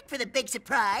and waiting for the big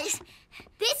surprise.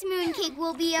 This mooncake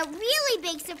will be a really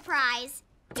big surprise.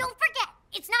 Don't forget,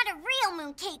 it's not a real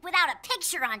mooncake without a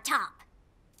picture on top.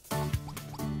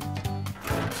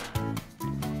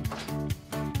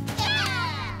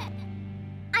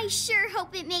 I sure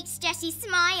hope it makes Jessie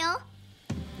smile.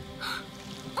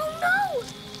 Oh no!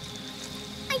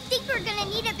 I think we're gonna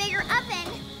need a bigger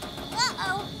oven.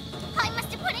 Uh-oh. I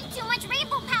must have put in too much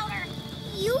rainbow powder.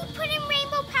 You put in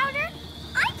rainbow powder?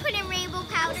 I put in rainbow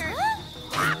powder.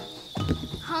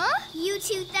 Huh? You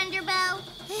too, Thunderbell?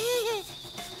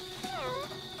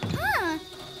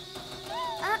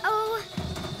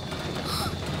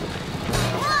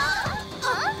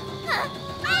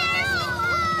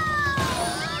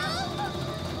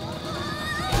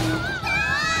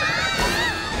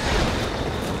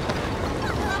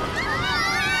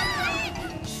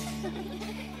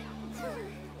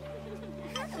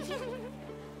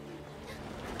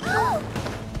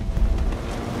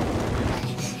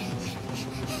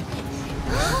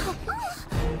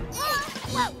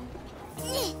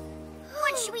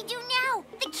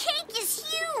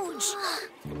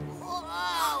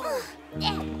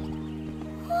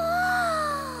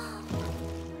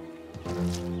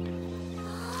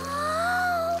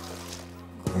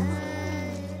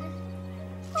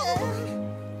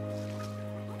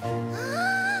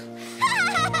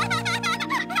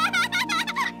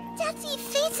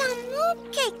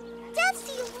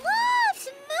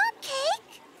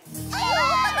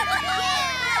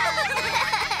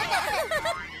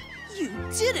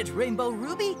 did it, Rainbow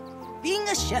Ruby! Being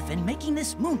a chef and making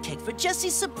this mooncake for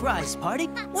Jessie's surprise party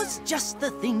was just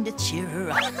the thing to cheer her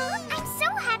up. I'm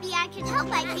so happy I could help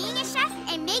by being a chef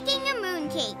and making a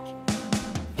mooncake.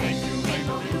 Thank you,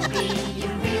 Rainbow Ruby, you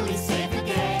really saved the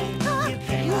day. You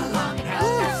came along and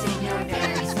helped us in your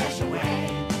very special way.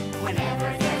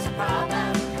 Whenever there's a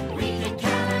problem, we can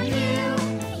count on you.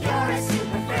 You're a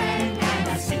super friend and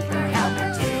a super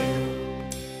helper too.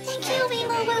 Thank you,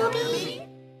 Rainbow Ruby.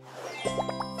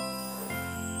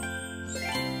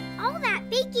 All that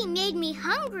baking made me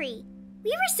hungry. We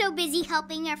were so busy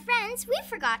helping our friends, we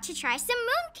forgot to try some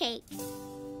mooncake.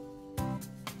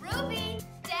 Ruby,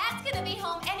 Dad's gonna be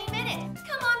home any minute.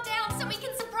 Come on down so we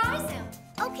can surprise him.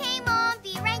 Okay, Mom,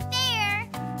 be right there.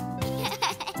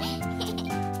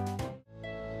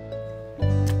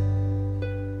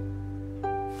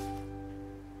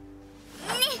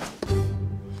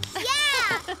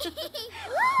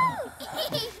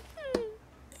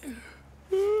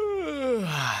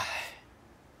 Yeah!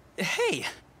 Hey,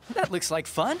 that looks like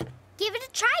fun. Give it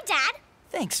a try, Dad.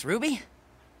 Thanks, Ruby.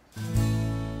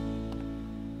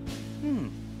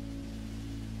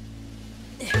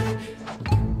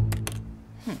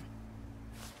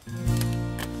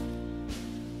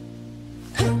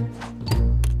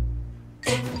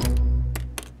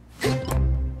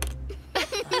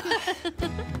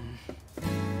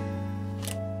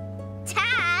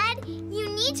 Dad, you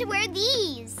need to wear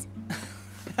these.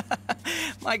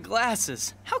 My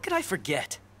glasses. How could I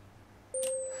forget?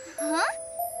 Huh?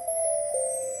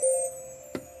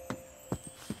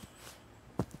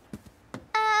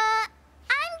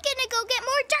 I'm gonna go get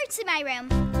more darts in my room.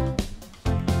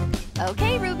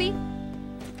 Okay, Ruby.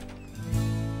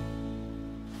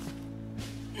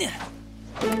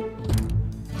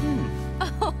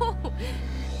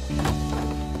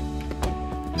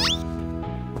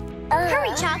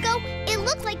 Hurry, Choco. It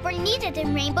looks like we're needed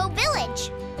in Rainbow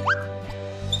Village.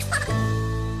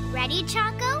 Ready,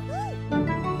 Choco?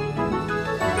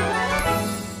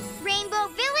 Rainbow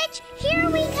Village, here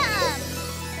we come!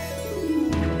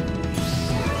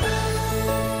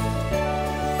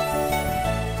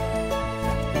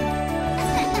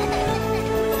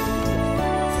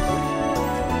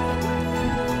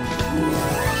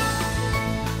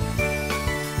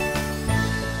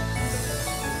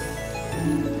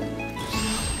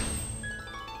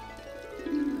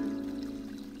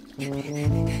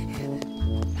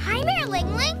 Hi there,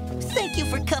 Ling Ling. Thank you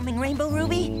for coming, Rainbow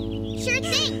Ruby. Sure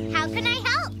thing. How can I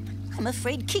help? I'm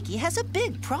afraid Kiki has a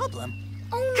big problem.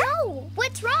 Oh no!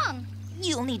 What's wrong?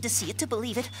 You'll need to see it to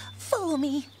believe it. Follow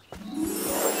me.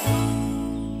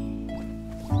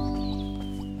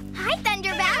 Hi,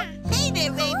 Thunderbat. Hey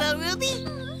there, Rainbow Ruby.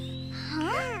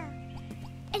 Huh?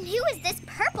 And who is this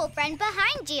purple friend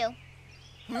behind you?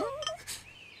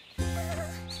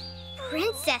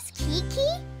 Princess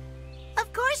Kiki?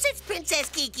 Of course it's Princess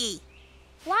Kiki.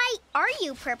 Why are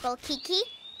you purple, Kiki?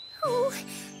 Oh,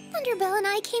 Thunderbell and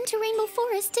I came to Rainbow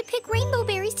Forest to pick rainbow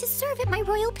berries to serve at my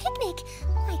royal picnic.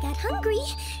 I got hungry,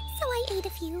 so I ate a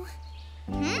few.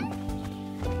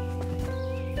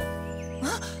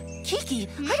 Kiki,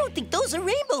 I don't think those are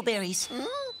rainbow berries.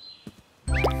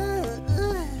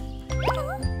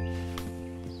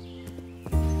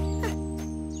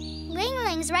 Ling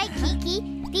Ling's right,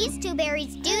 Kiki. These two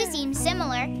berries do seem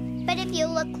similar, but if you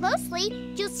look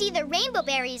closely, you'll see the rainbow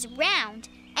berry is round,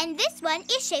 and this one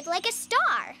is shaped like a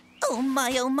star. Oh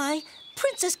my.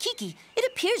 Princess Kiki, it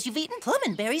appears you've eaten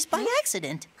plum berries by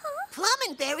accident.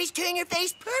 Plum berries turn your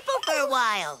face purple for a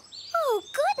while. Oh,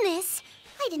 goodness.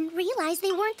 I didn't realize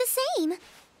they weren't the same.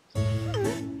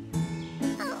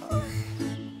 Oh.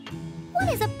 What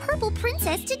is a purple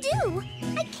princess to do?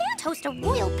 I can't host a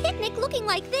royal picnic looking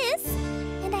like this.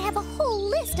 And I have a whole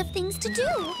list of things to do.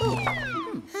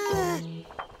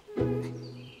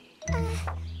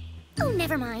 Oh,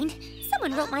 never mind.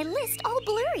 Someone wrote my list all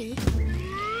blurry.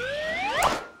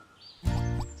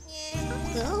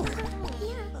 Oh.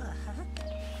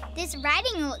 This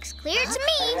writing looks clear to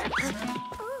me.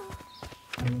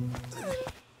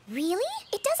 Really?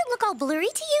 It doesn't look all blurry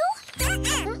to you?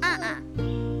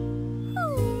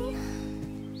 Oh.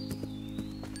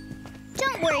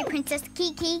 Don't worry, Princess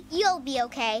Kiki. You'll be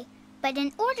okay. But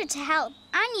in order to help,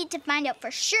 I need to find out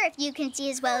for sure if you can see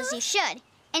as well as you should.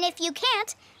 And if you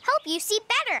can't, help you see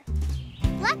better.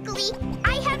 Luckily,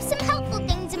 I have some helpful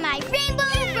things in my rainbow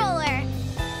roller.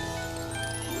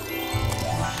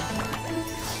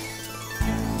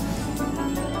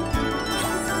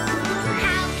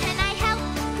 How can I help?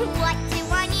 What do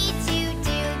I need to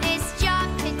do this job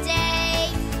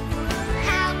today?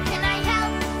 How can I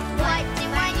help? What do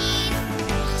I need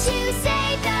to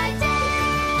save the day?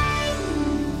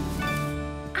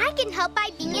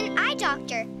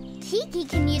 Kiki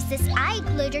can use this eye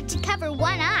occluder to cover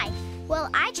one eye, while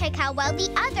I check how well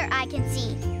the other eye can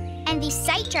see. And these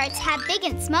sight charts have big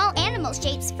and small animal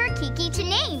shapes for Kiki to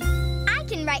name. I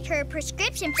can write her a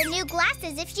prescription for new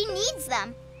glasses if she needs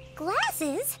them.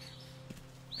 Glasses?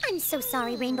 I'm so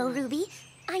sorry, Rainbow Ruby.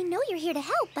 I know you're here to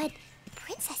help, but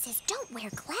princesses don't wear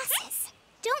glasses.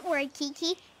 Don't worry,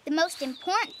 Kiki. The most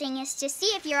important thing is to see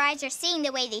if your eyes are seeing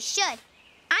the way they should.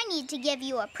 I need to give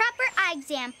you a proper eye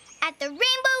exam at the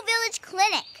Rainbow Village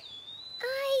Clinic.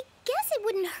 I guess it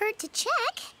wouldn't hurt to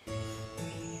check.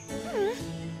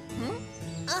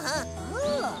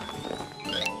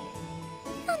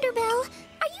 Thunderbell,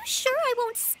 are you sure I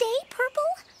won't stay purple?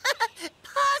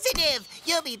 Positive!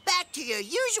 You'll be back to your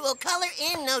usual color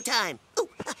in no time. Ooh,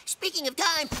 speaking of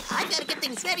time, I've got to get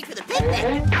things ready for the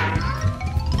picnic.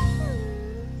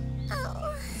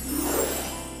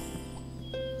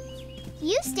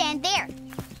 You stand there.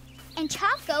 And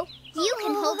Choco, you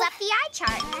can hold up the eye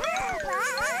chart.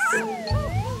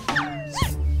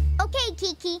 Okay,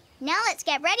 Kiki, now let's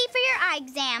get ready for your eye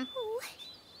exam.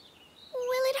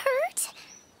 Will it hurt?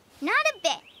 Not a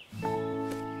bit.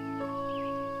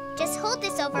 Just hold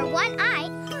this over one eye.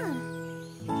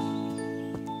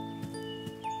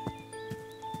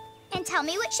 And tell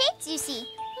me what shapes you see.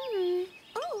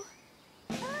 Oh.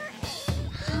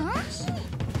 Huh?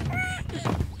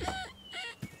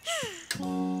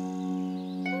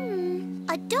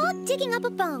 A dog digging up a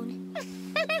bone.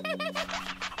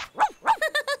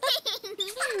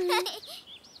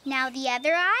 Now the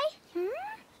other eye?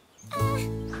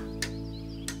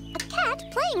 A cat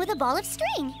playing with a ball of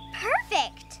string.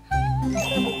 Perfect.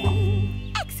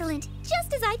 Excellent,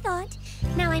 just as I thought.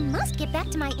 Now I must get back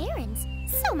to my errands.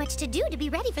 So much to do to be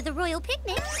ready for the royal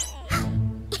picnic.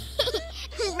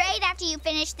 Right after you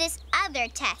finish this other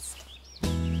test.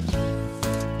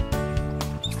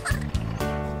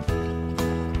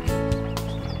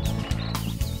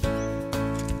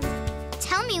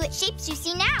 Tell me what shapes you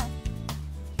see now.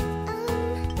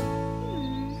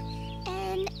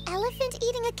 An elephant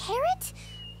eating a carrot?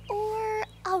 Or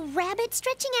a rabbit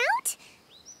stretching out?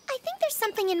 I think there's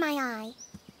something in my eye.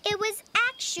 It was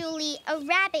actually a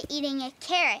rabbit eating a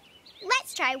carrot.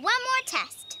 Let's try one more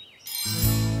test.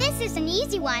 This is an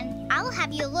easy one. I'll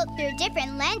have you look through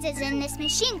different lenses in this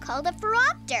machine called a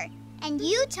phoropter. And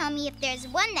you tell me if there's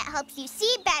one that helps you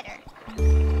see better.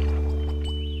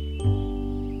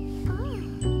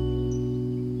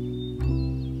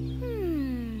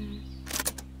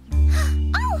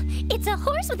 Oh, it's a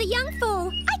horse with a young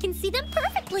foal. I can see them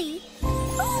perfectly.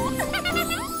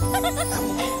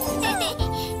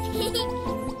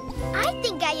 I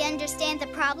think I understand the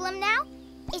problem now.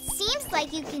 It seems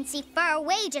like you can see far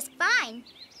away just fine,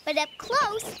 but up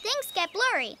close, things get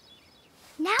blurry.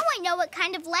 Now I know what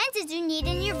kind of lenses you need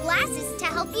in your glasses to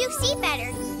help you see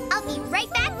better. I'll be right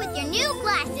back with your new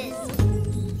glasses.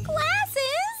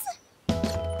 Glasses?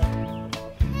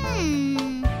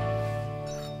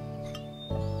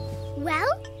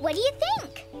 Well, what do you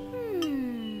think?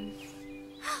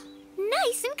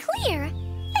 Nice and clear.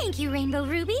 Thank you, Rainbow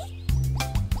Ruby.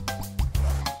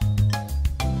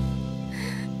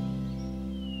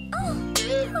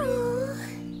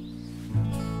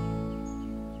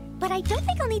 But I don't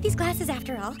think I'll need these glasses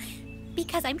after all,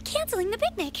 because I'm canceling the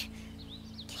picnic.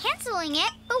 Canceling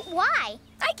it? But why?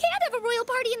 I can't have a royal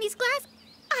party in these glasses.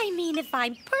 I mean, if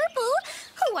I'm purple,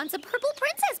 who wants a purple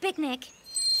princess picnic?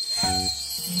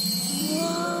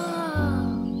 Whoa.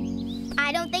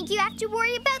 I don't think you have to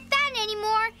worry about that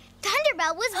anymore.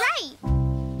 Thunderbell was right.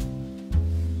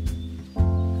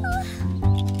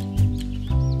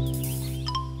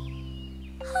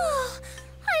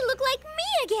 I look like me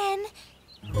again.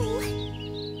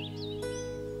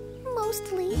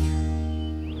 Mostly.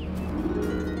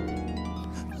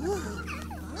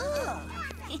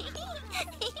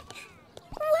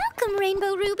 Welcome,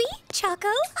 Rainbow Ruby.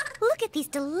 Choco, look at these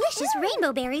delicious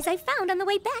rainbow berries I found on the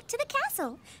way back to the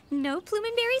castle. No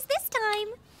plumin berries this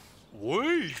time.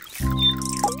 Wait.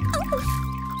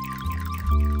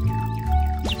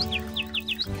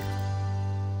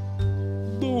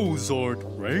 Those aren't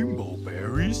rainbow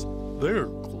berries. They're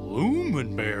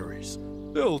gloomin' berries.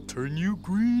 They'll turn you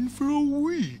green for a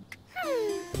week.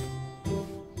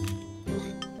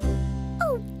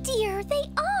 Oh dear, they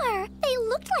are. They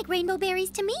looked like rainbow berries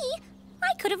to me.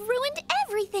 I could have ruined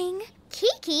everything.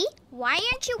 Kiki, why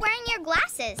aren't you wearing your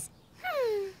glasses?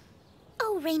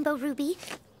 Oh, Rainbow Ruby.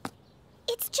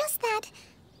 It's just that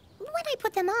when I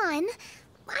put them on,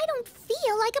 I don't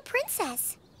feel like a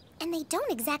princess. And they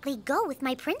don't exactly go with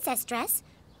my princess dress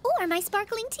or my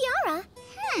sparkling tiara.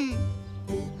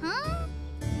 Huh?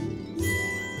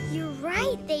 You're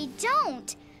right, they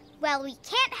don't. Well, we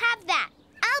can't have that.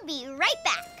 I'll be right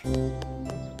back.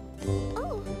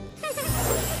 Oh.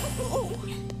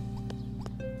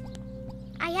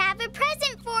 I have a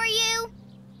present for you.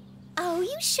 Oh,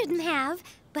 you shouldn't have,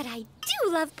 but I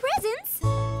do love presents.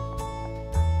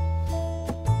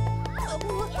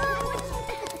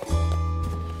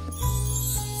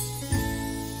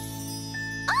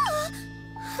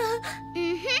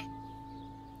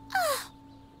 Oh,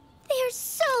 they're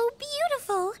so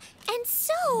beautiful and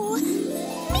so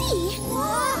me.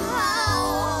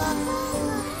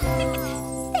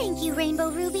 Thank you, Rainbow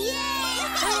Ruby.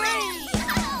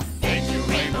 Thank you,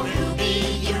 Rainbow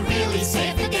Ruby, you really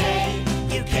saved the day.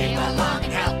 You came along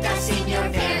and helped us in your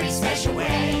very special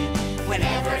way.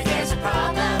 Whenever there's a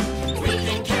problem, we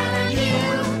can count on you.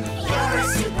 You're a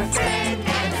super friend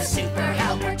and a super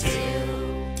helper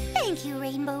too. Thank you,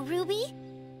 Rainbow Ruby.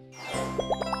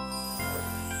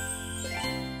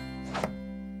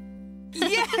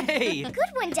 Yay!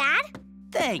 Good one, Dad.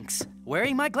 Thanks.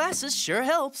 Wearing my glasses sure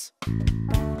helps.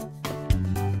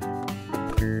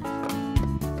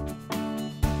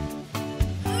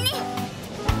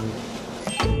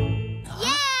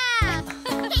 Yeah!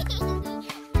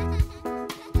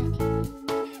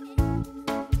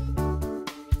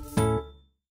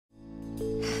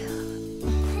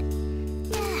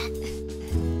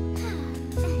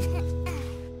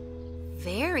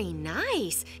 Very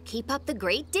nice. Keep up the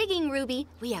great digging, Ruby.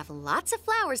 We have lots of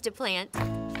flowers to plant.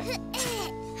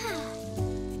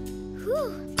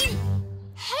 Whew.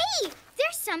 Hey,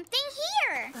 there's something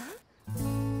here.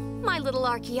 My little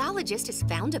archaeologist has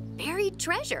found a buried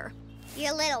treasure.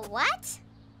 Your little what?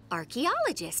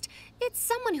 Archaeologist. It's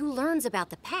someone who learns about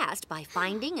the past by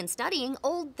finding and studying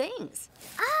old things.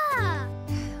 Ah.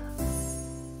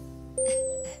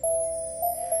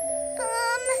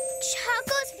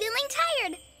 Choco's feeling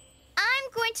tired.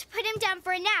 I'm going to put him down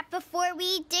for a nap before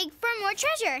we dig for more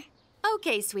treasure.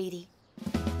 Okay, sweetie.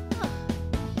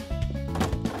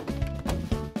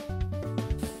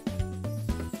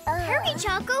 Hurry,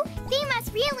 Choco. They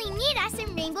must really need us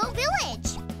in Rainbow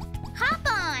Village. Hop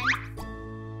on.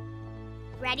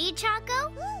 Ready,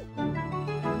 Choco?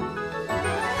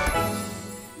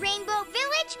 Rainbow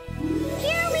Village,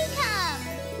 here we come.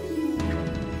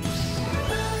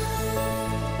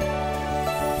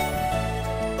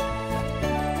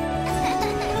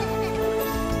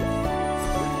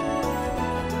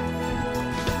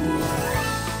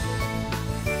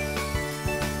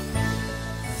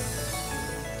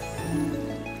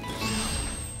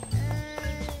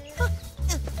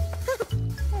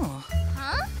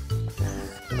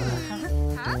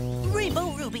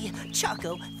 Rainbow Ruby,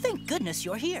 Choco, thank goodness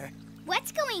you're here.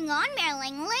 What's going on,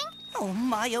 Merlingling? Oh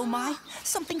my,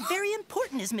 something very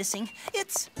important is missing.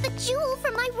 It's... The jewel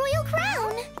from my royal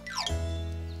crown.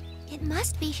 It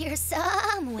must be here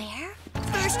somewhere.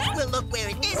 First, we'll look where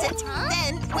it isn't,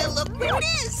 then we'll look where it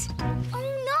is. Oh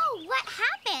no, what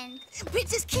happened?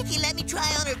 Princess Kiki let me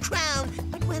try on her crown,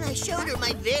 but when I showed her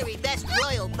my very best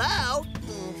royal bow,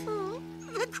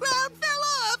 the crown fell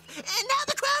off, and now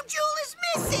the crown jewel is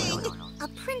missing. A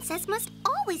princess must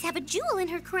always have a jewel in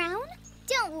her crown.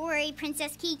 Don't worry,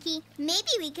 Princess Kiki.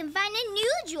 Maybe we can find a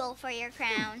new jewel for your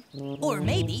crown. Or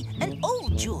maybe an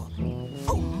old jewel.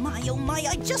 Oh my,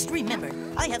 I just remembered.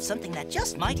 I have something that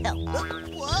just might help.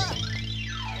 What?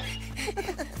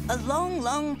 A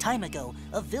long time ago,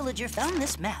 a villager found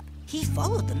this map. He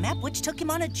followed the map, which took him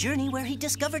on a journey where he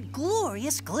discovered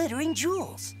glorious glittering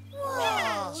jewels.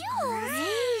 Whoa!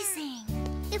 Amazing!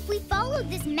 If we follow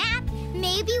this map,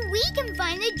 maybe we can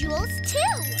find the jewels too.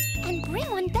 And bring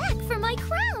one back for my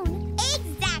crown.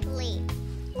 Exactly.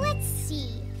 Let's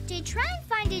see. To try and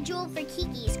find a jewel for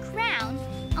Kiki's crown,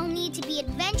 I'll need to be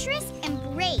adventurous and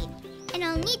brave. And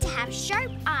I'll need to have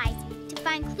sharp eyes to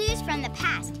find clues from the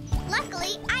past.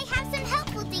 Luckily, I have some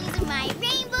helpful things in my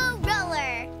rainbow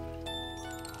roller.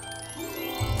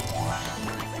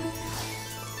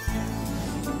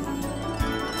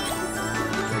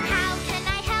 How can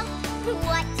I help?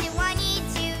 What do I need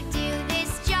to do this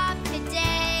job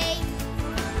today?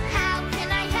 How can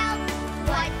I help?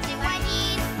 What do I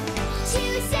need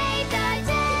to save the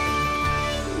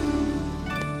day?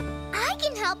 I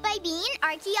can help by being an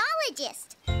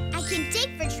archaeologist. I can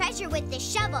dig for treasure with this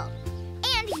shovel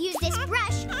and use this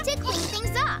brush to clean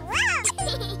things off.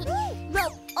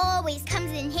 Rope always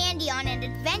comes in handy on an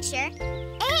adventure.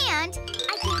 And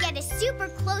I can get a super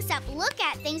close-up look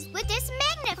at things with this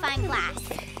magnifying glass.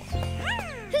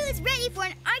 Who's ready for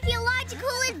an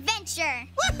archaeological adventure?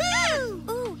 Woohoo!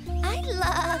 Ooh, I'd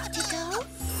love to go.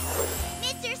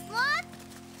 Mr. Sloth?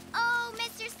 Oh,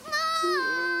 Mr. Sloth!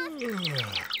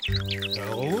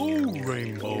 Hello,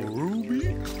 Rainbow Ruby.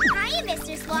 Hiya,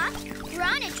 Mr. Sloth. Bob. We're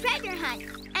on a treasure hunt,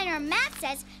 and our map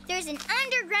says there's an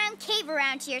underground cave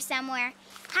around here somewhere.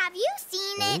 Have you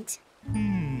seen it?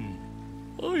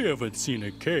 I haven't seen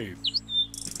a cave.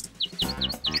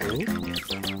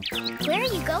 Where are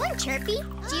you going, Chirpy?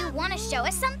 Do you want to show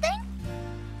us something?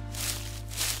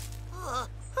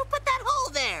 Who put that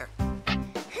hole there?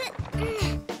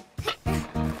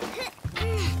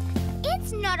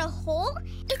 It's not a hole,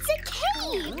 it's a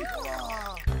cave.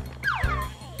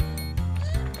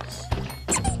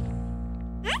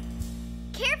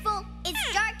 Careful,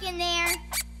 it's dark in there.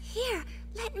 Here,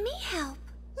 let me help.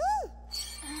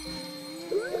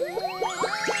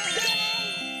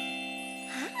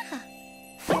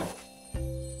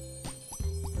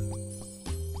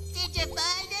 Did you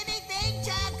find anything,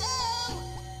 Choco?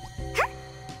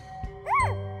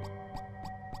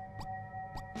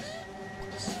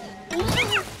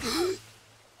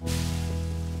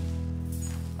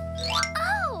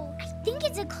 Oh, I think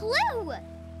it's a clue.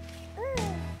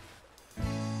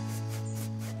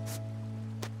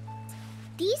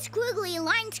 These squiggly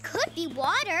lines could be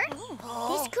water.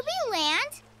 This could be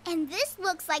land. And this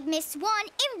looks like Miss Swan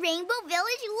in Rainbow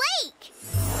Village Lake.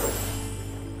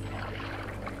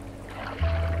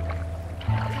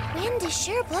 The wind is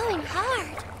sure blowing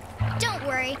hard. Don't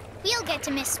worry, we'll get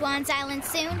to Miss Swan's Island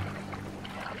soon.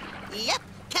 Yep,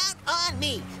 count on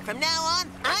me. From now on,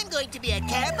 I'm going to be a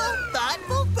careful,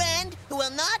 thoughtful friend who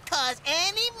will not cause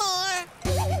any more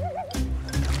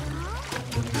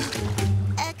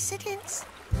accidents.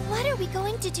 What are we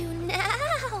going to do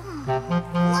now?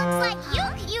 Looks like you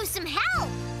could use some help.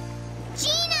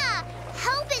 Gina,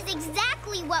 help is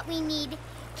exactly what we need.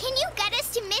 Can you get us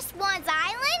to Miss Swan's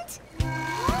Island?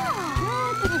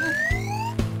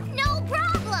 No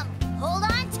problem. Hold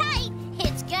on tight.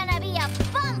 It's gonna be a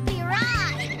bumpy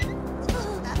ride.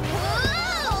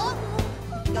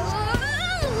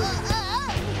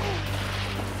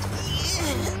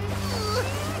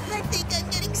 I think I'm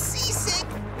getting seasick,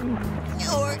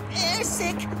 or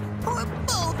airsick, or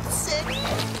both sick.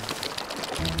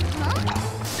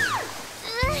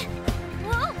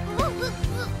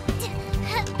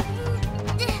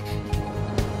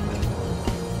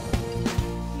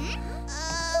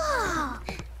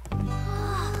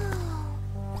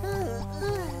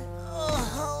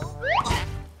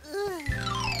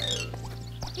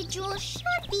 The jewels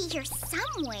should be here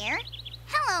somewhere.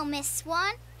 Hello, Miss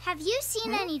Swan. Have you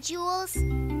seen any jewels?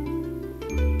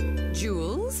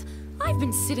 Jewels? I've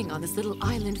been sitting on this little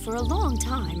island for a long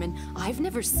time, and I've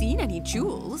never seen any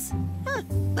jewels.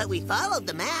 But we followed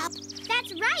the map.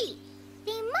 That's right.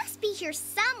 They must be here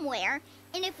somewhere.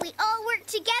 And if we all work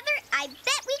together, I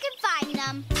bet we can find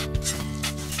them.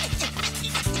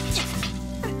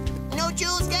 No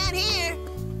jewels down here.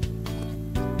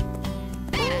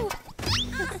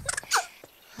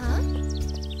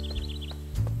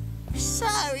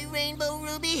 Sorry, Rainbow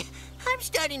Ruby. I'm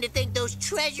starting to think those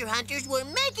treasure hunters were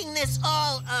making this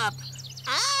all up.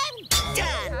 I'm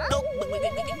done.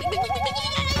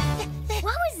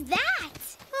 What was that?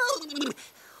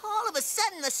 All of a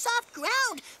sudden, the soft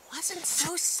ground wasn't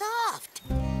so soft.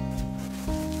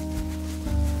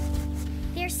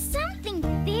 There's something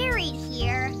buried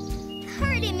here.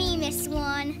 Pardon me, Miss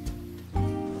Swan.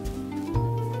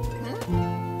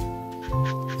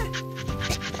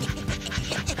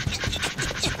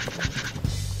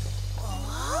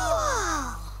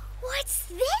 What's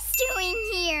this doing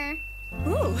here?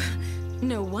 Ooh,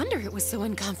 no wonder it was so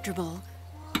uncomfortable.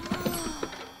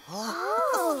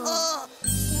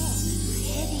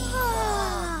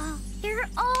 They're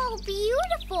all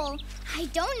beautiful. I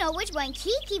don't know which one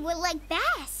Kiki would like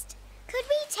best. Could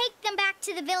we take them back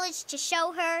to the village to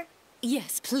show her?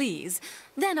 Yes, please.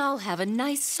 Then I'll have a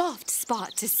nice soft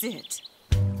spot to sit.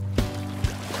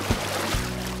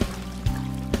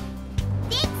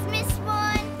 Thanks, Miss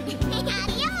Swan.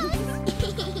 Adios.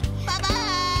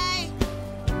 Bye-bye.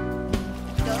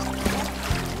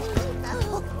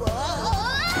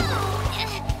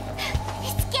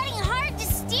 It's getting hard to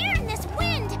steer in this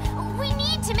wind. We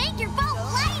need to make your boat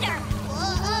lighter.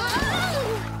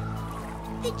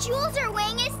 The jewels are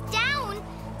weighing us down.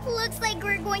 Looks like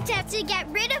we're going to have to get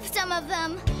rid of some of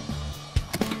them.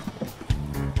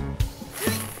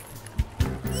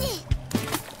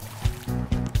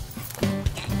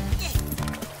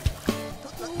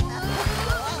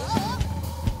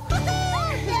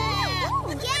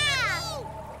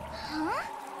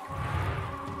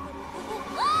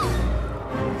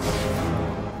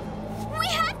 We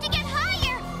have to get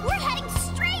higher! We're heading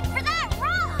straight for that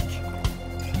rock!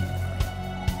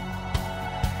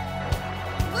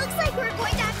 Looks like we're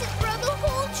going to have to throw the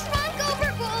whole trunk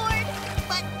overboard!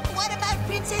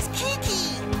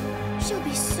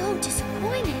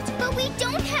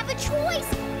 choice.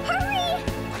 Hurry!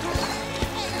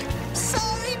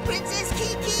 Sorry, Princess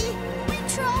Kiki. We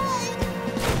tried.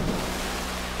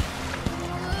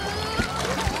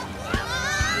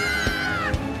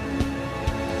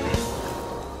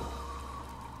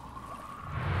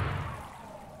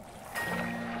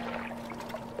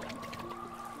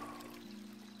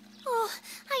 Oh,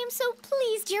 I am so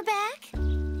pleased you're back.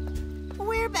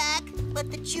 We're back,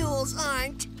 but the jewels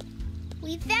aren't.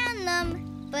 We found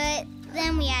them, but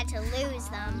then we had to lose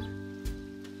them.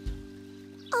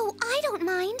 Oh, I don't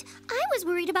mind. I was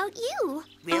worried about you.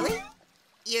 Really?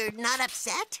 You're not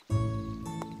upset?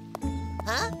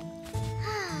 Huh?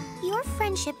 Your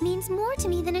friendship means more to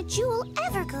me than a jewel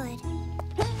ever could.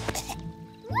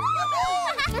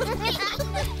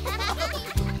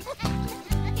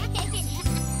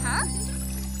 Huh?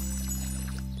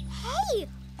 Hey,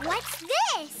 what's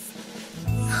this?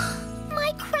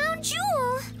 My crown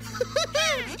jewel!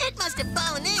 It must have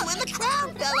fallen in when the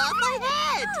crown fell off my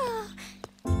head.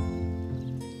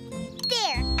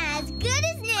 They're as good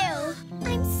as new.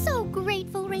 I'm so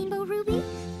grateful, Rainbow Ruby.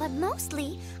 But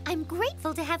mostly, I'm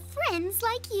grateful to have friends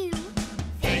like you.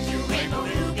 Thank you, Rainbow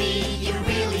Ruby, you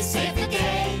really saved the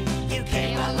day. You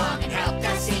came along and helped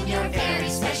us in your very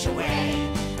special way.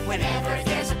 Whenever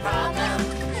there's a problem,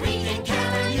 we can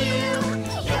count on you.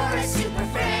 You're a super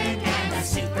friend and a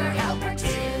super helper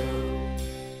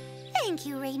too. Thank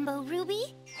you, Rainbow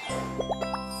Ruby.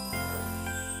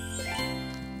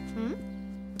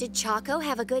 Did Choco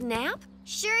have a good nap?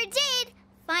 Sure did.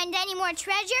 Find any more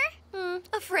treasure?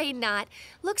 Afraid not.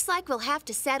 Looks like we'll have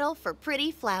to settle for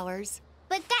pretty flowers.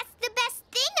 But that's the best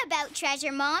thing about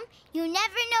treasure, Mom. You never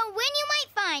know when you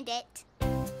might find it.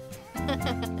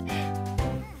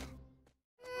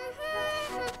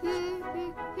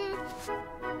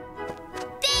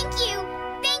 Thank you!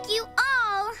 Thank you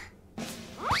all!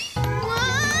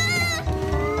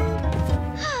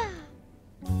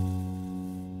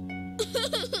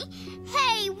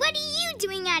 Hey, what are you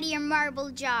doing out of your marble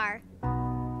jar?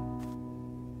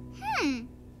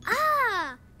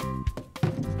 Ah!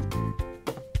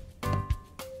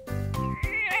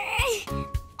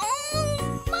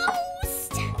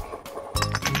 Almost!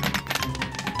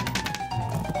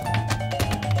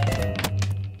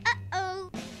 Uh-oh.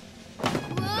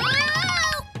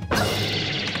 Whoa!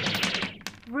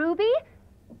 Ruby?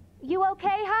 You okay,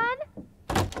 hon?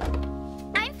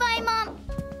 I'm fine, Mom.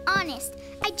 Honest,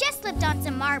 I just slipped on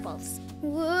some marbles.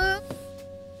 Whoop.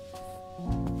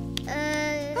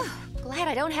 Glad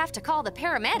I don't have to call the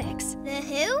paramedics. The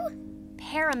who?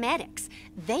 Paramedics.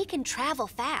 They can travel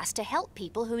fast to help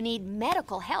people who need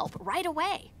medical help right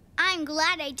away. I'm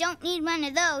glad I don't need one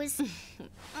of those.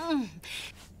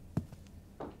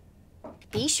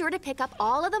 Be sure to pick up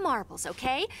all of the marbles,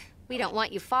 okay? We don't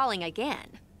want you falling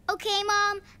again. Okay,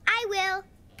 Mom, I will.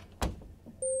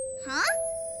 Huh?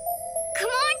 Come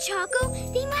on, Choco.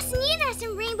 They must need us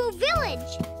in Rainbow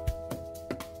Village.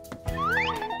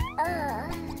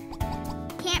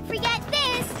 Can't forget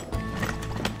this.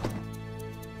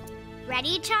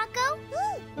 Ready, Choco?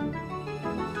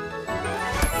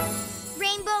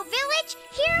 Rainbow Village,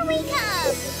 here we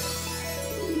come.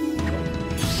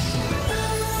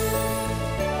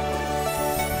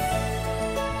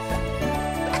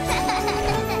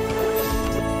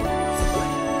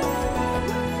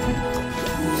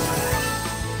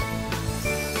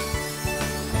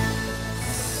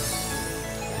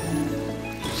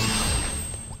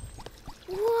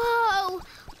 Whoa,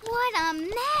 what a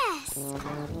mess.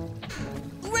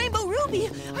 Rainbow Ruby,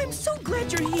 I'm so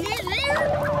glad you're here.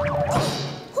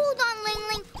 Hold on, Ling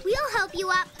Ling. We'll help you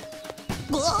up.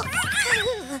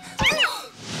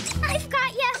 I've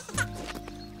got you.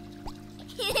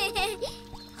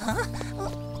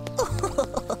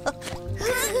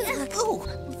 Oh,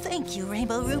 thank you,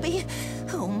 Rainbow Ruby.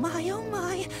 Oh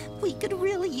my, we could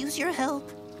really use your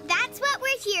help. That's what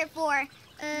we're here for.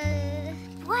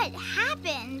 What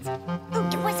happened?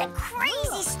 It was a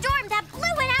crazy storm that blew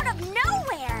it out of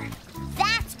nowhere.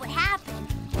 That's what happened.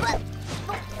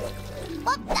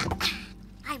 What the?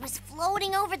 I was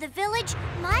floating over the village,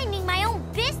 minding my own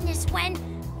business when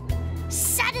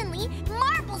suddenly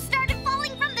marbles started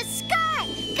falling from the sky.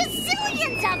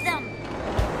 Gazillions of them.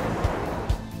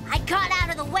 I got out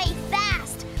of the way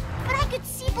fast, but I could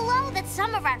see below that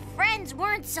some of our friends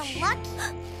weren't so lucky.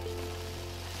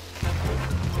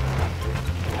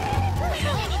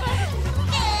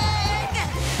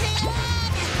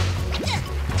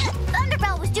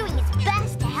 Thunderbell was doing its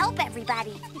best to help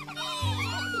everybody.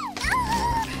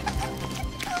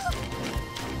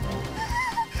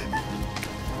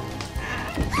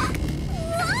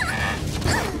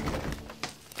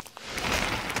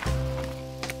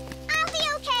 I'll be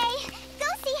okay.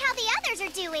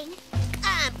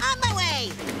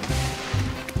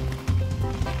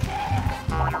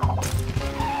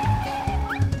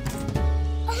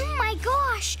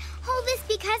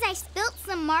 because I spilt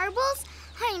some marbles?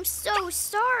 I'm so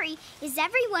sorry. Is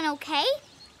everyone okay?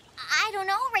 I don't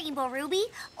know, Rainbow Ruby.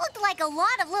 Looked like a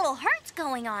lot of little hurts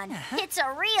going on. It's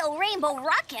a real rainbow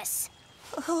ruckus.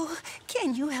 Oh,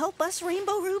 can you help us,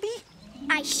 Rainbow Ruby?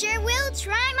 I sure will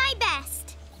try my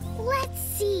best. Let's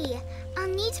see. I'll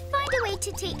need to find a way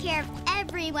to take care of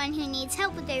everyone who needs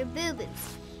help with their boo-boos.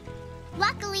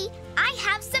 Luckily, I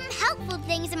have some helpful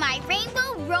things in my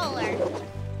rainbow roller.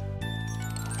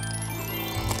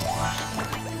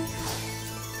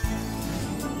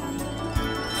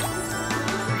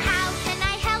 How can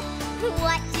I help?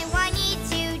 What do I need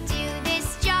to do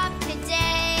this job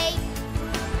today?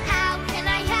 How can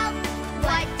I help?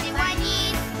 What do I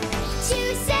need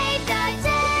to save the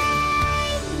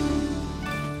day?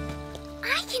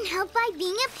 I can help by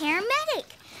being a paramedic.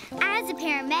 As a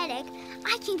paramedic,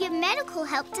 I can give medical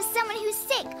help to someone who's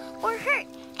sick or hurt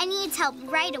and needs help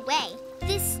right away.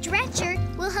 This stretcher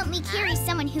will help me carry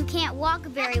someone who can't walk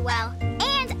very well.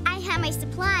 And I have my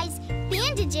supplies,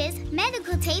 bandages,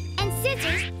 medical tape, and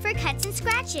scissors for cuts and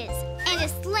scratches. And a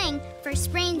sling for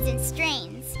sprains and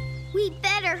strains. We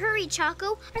better hurry,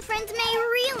 Choco. Our friends may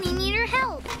really need our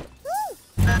help.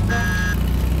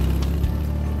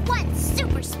 One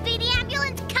super speedy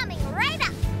ambulance coming right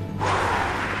up.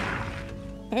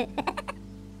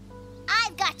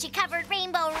 I've got you covered,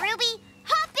 Rainbow Ruby.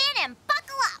 Hop in and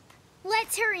buckle up.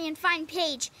 Let's hurry and find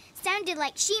Paige. Sounded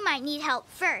like she might need help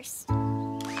first.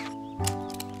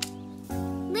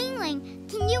 Ling Ling,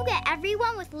 can you get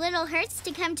everyone with little hurts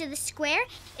to come to the square?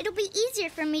 It'll be easier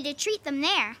for me to treat them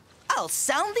there. I'll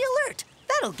sound the alert.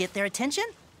 That'll get their attention.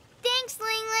 Thanks, Ling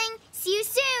Ling. See you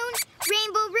soon.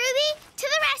 Rainbow Ruby, to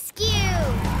the rescue!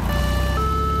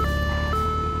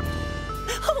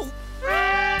 Oh!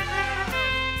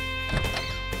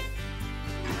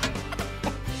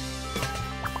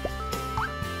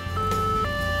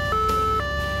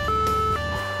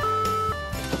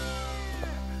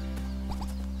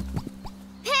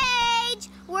 Paige,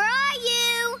 where are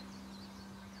you?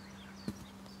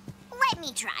 Let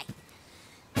me try.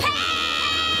 Paige!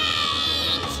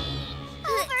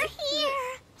 Over here.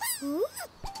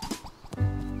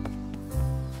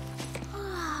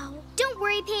 Oh, don't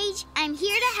worry, Paige. I'm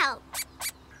here to help.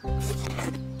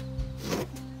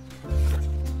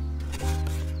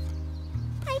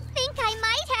 I think I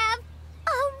might have a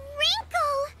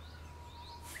wrinkle.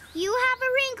 You have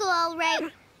a wrinkle, all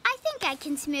right. I think I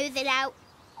can smooth it out.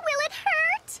 Will it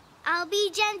hurt? I'll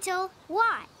be gentle.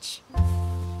 Watch.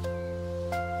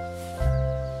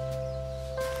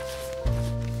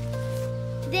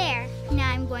 There. Now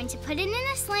I'm going to put it in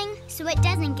a sling so it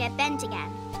doesn't get bent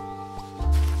again.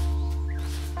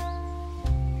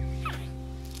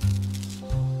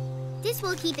 This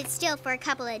will keep it still for a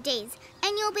couple of days,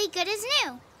 and you'll be good as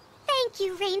new. Thank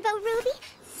you, Rainbow Ruby.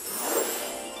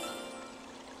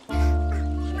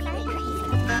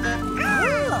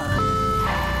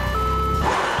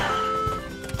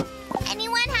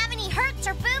 Anyone have any hurts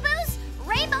or boo-boos?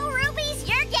 Rainbow Ruby's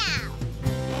your gal.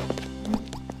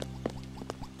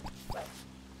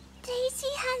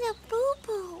 Daisy had a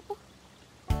boo-boo.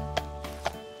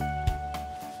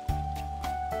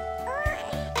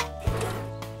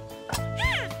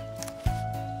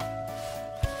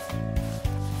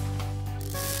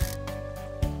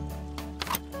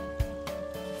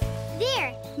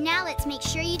 There. Now let's make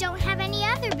sure you don't have any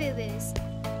other boo-boos.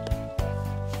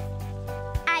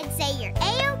 I'd say you're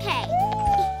A-okay.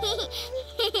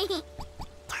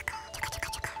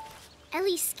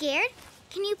 Ellie's scared?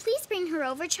 Can you please bring her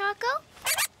over, Choco?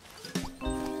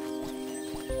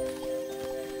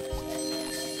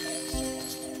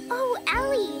 Oh,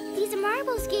 Ellie, these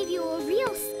marbles gave you a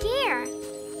real scare.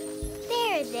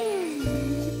 There.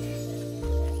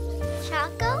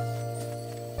 Choco?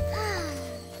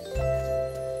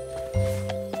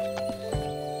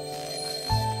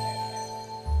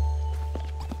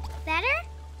 Better?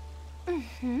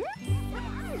 Mm-hmm.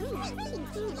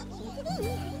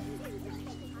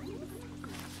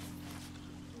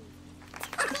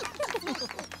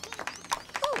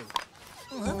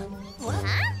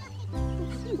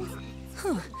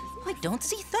 I don't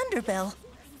see Thunderbell.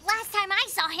 Last time I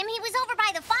saw him, he was over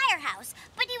by the firehouse,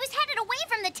 but he was headed away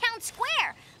from the town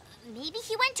square. Maybe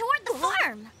he went toward the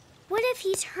farm. What if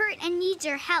he's hurt and needs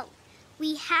our help?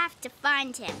 We have to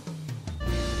find him.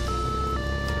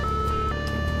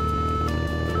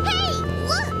 Hey,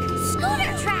 look!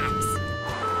 Scooter tracks!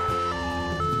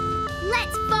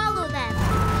 Let's follow them.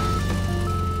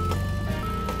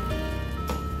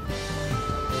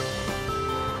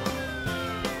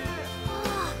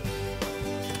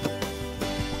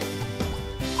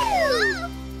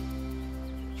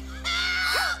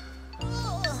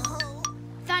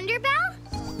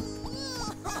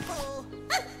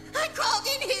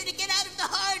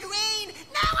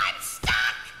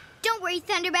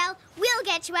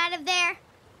 of there.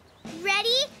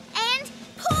 Ready and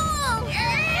pull!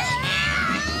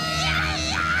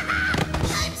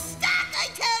 I'm stuck, I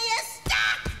tell you,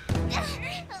 stuck!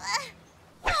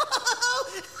 Oh,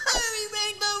 hurry,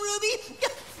 Rainbow Ruby!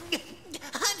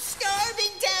 I'm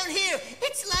starving down here.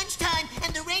 It's lunchtime,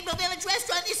 and the Rainbow Village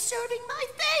restaurant is serving my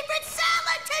favorite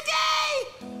salad today!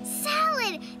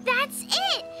 Salad! That's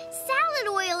it! Salad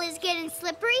oil is getting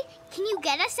slippery. Can you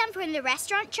get us some from the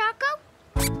restaurant, Choco?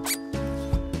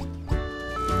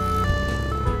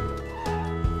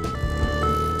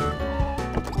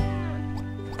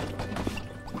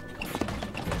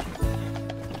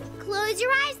 Close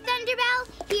your eyes, Thunderbell.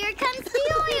 Here comes the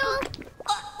oil.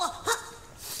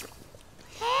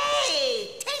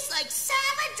 Hey, tastes like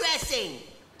salad dressing.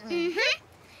 Mm-hmm.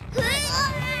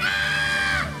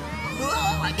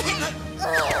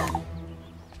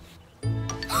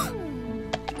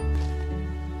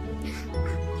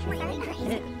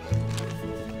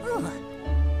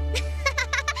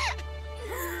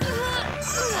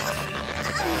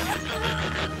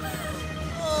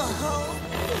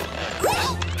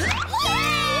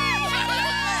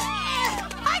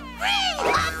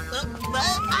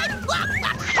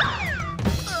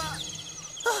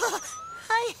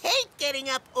 I hate getting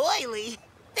up oily.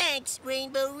 Thanks,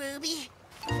 Rainbow Ruby.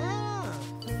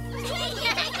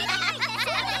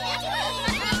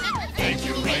 Thank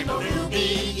you, Rainbow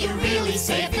Ruby, you really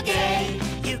saved the day.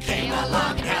 You came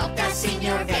along and helped us in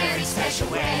your very special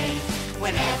way.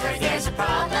 Whenever there's a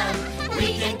problem,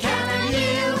 we can count on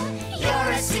you.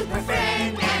 You're a super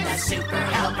friend and a super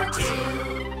helper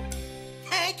too.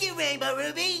 Thank you, Rainbow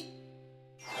Ruby.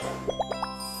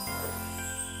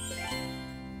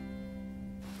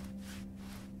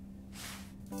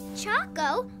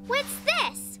 Choco, what's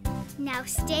this? Now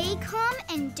stay calm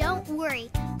and don't worry.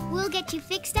 We'll get you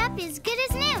fixed up as good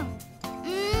as new.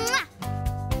 Mwah!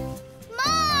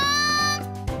 Mom!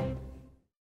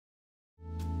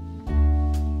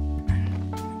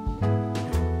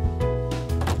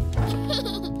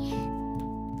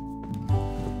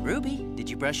 Ruby, did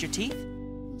you brush your teeth?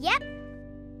 Yep.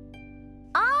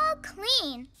 All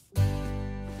clean.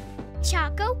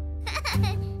 Choco,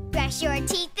 brush your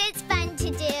teeth, it's fun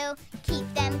to do.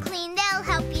 Keep them clean, they'll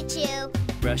help you chew.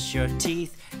 Brush your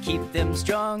teeth, keep them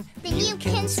strong. Then you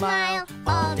can smile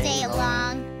all day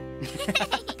long.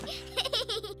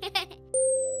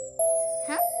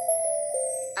 Huh?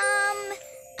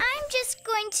 I'm just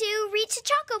going to read to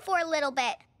Choco for a little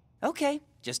bit. Okay,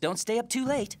 just don't stay up too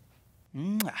late.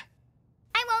 Mwah.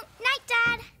 I won't. Night,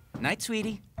 Dad. Night,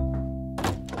 sweetie.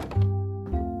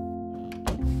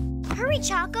 Hurry,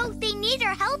 Choco. They need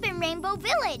our help in Rainbow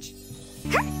Village.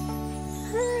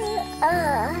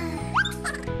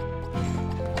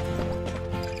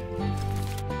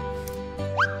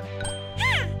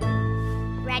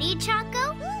 Ready,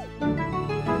 Choco?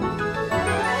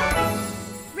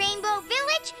 Rainbow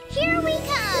Village, here we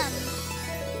come!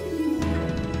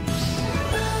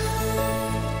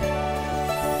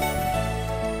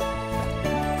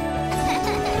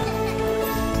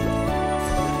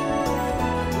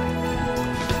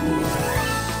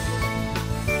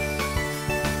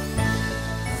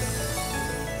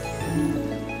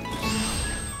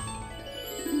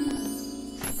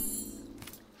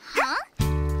 Huh?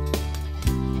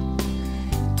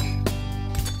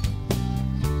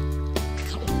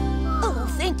 Oh,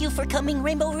 thank you for coming,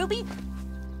 Rainbow Ruby.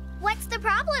 What's the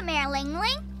problem, Air Ling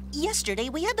Ling? Yesterday,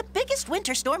 we had the biggest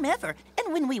winter storm ever,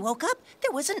 and when we woke up,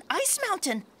 there was an ice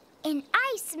mountain. An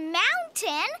ice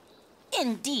mountain?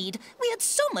 Indeed. We had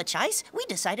so much ice, we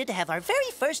decided to have our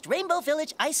very first Rainbow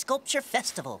Village Ice Sculpture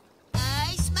Festival.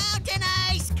 Ice Mountain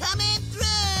Ice coming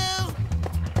through.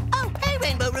 Oh, hey,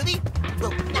 Rainbow Ruby.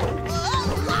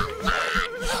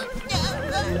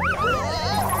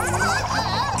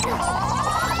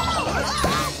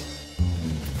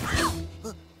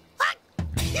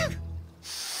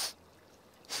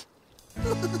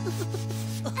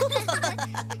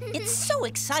 It's so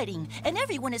exciting, and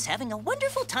everyone is having a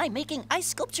wonderful time making ice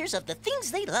sculptures of the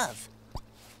things they love.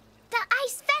 The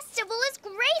ice festival is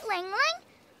great, Ling Ling.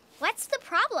 What's the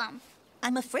problem?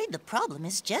 I'm afraid the problem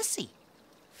is Jessie.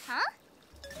 Huh?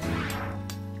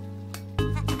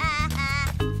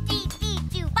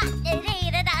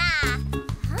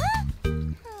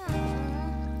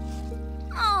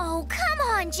 Oh, come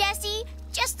on, Jessie.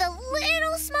 Just a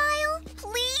little smile,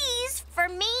 please, for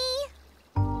me.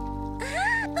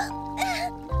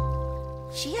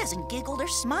 She hasn't giggled or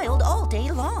smiled all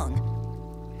day long.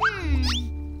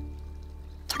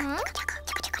 Huh?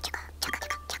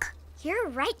 You're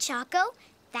right, Choco.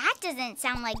 That doesn't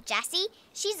sound like Jessie.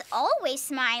 She's always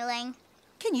smiling.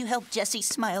 Can you help Jessie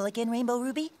smile again, Rainbow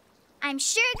Ruby? I'm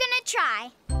sure gonna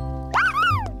try.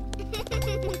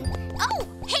 Oh,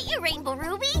 hey, you Rainbow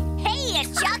Ruby. Hey,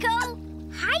 it's Choco.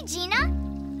 Hi, Gina.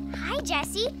 Hi,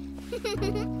 Jessie.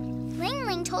 Ling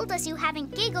Ling told us you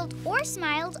haven't giggled or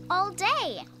smiled all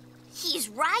day. He's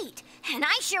right. And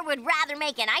I sure would rather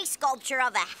make an ice sculpture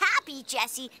of a happy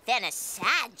Jessie than a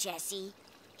sad Jessie.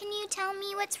 Can you tell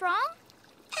me what's wrong?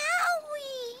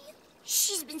 Owie!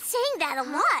 She's been saying that a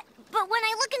lot, but when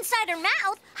I look inside her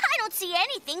mouth, I don't see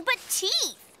anything but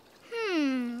teeth.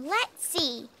 Let's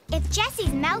see. If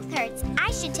Jessie's mouth hurts,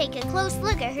 I should take a close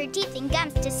look at her teeth and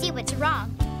gums to see what's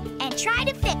wrong and try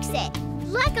to fix it.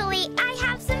 Luckily, I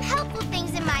have some helpful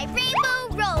things in my rainbow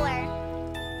roller.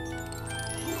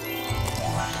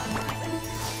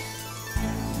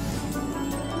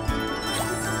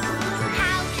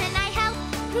 How can I help?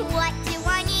 What do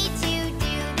I need to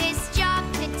do this job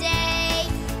today?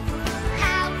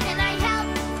 How can I help?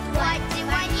 What do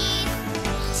I need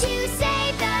to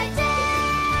save the day?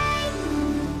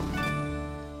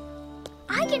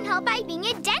 I can help by being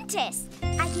a dentist.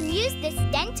 I can use this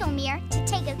dental mirror to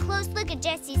take a close look at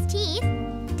Jessie's teeth,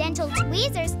 dental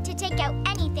tweezers to take out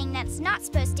anything that's not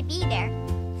supposed to be there,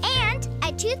 and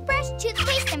a toothbrush,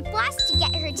 toothpaste, and floss to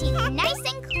get her teeth nice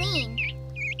and clean.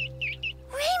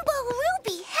 Rainbow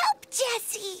Ruby, help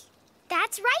Jessie!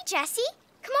 That's right, Jessie.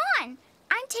 Come on.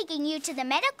 I'm taking you to the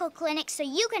medical clinic so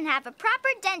you can have a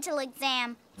proper dental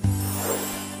exam.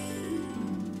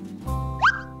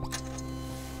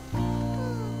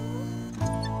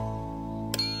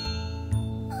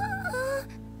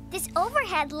 This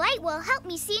overhead light will help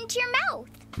me see into your mouth.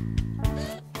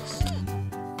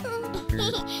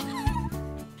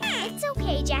 It's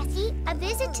okay, Jessie. A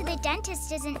visit to the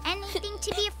dentist isn't anything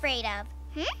to be afraid of.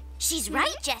 She's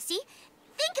right, Jessie.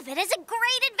 Think of it as a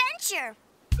great adventure.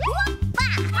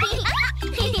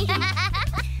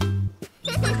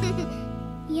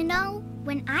 You know,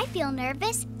 when I feel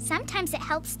nervous, sometimes it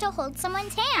helps to hold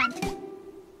someone's hand.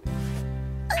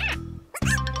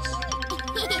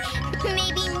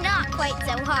 Maybe not quite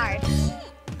so hard.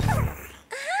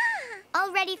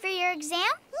 All ready for your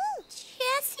exam?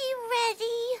 Jessie,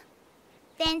 ready.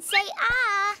 Then say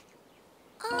ah.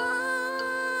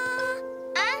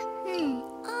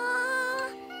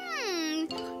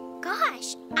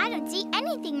 Gosh, I don't see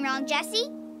anything wrong, Jessie.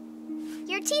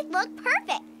 Your teeth look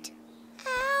perfect.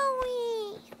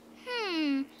 Owie.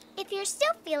 If you're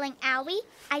still feeling owie,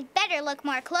 I'd better look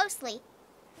more closely.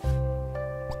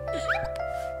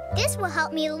 This will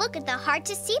help me look at the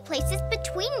hard-to-see places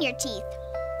between your teeth.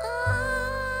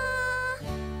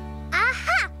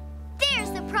 Aha!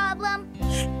 There's the problem.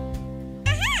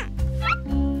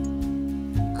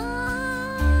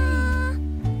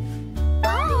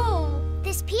 Oh!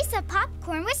 This piece of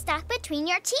popcorn was stuck between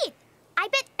your teeth. I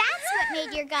bet that's what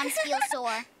made your gums feel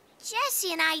sore.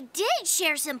 Jessie and I did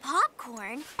share some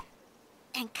popcorn.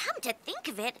 And come to think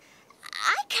of it,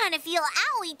 I kind of feel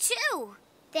owie, too.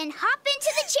 Then hop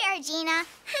into the chair, Gina.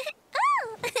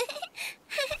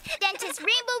 Dentist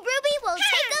Rainbow Ruby will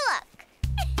take a look.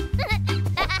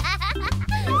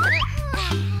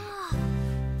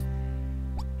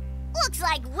 Looks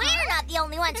like we're not the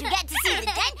only ones who get to see the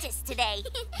dentist today.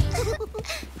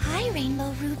 Hi,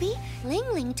 Rainbow Ruby. Ling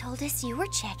Ling told us you were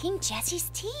checking Jessie's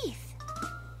teeth.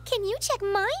 Can you check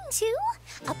mine, too?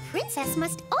 A princess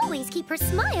must always keep her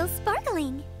smile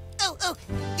sparkling. Oh,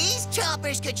 these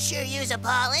choppers could sure use a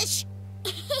polish.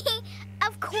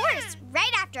 Of course,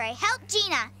 right after I help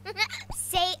Gina.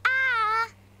 Say ah.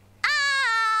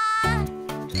 Ah!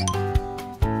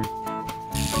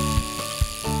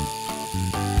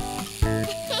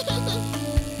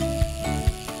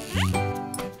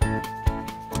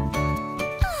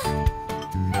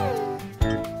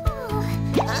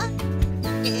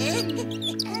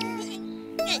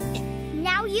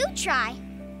 Now you try.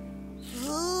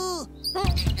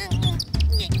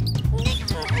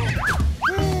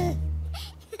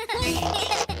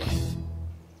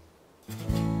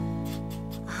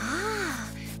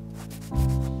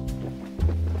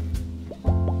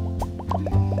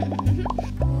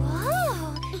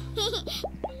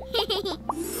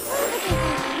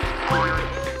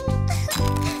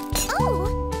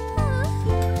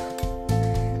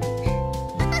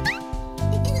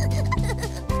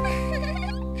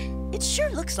 It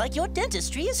sure looks like your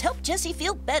dentistry has helped Jessie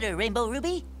feel better, Rainbow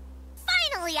Ruby.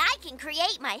 Finally, I can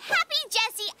create my Happy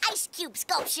Jessie ice cube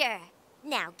sculpture.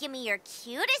 Now, give me your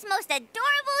cutest, most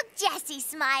adorable Jessie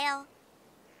smile.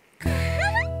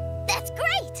 That's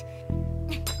great!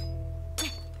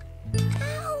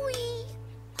 Owie!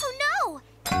 Oh, no!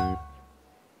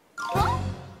 Oh?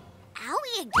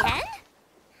 Owie again?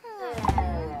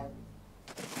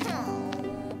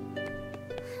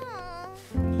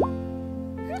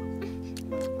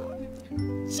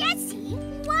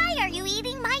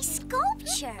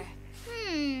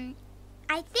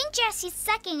 Jessie's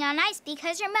sucking on ice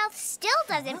because her mouth still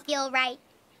doesn't feel right.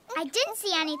 I didn't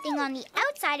see anything on the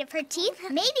outside of her teeth.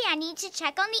 Maybe I need to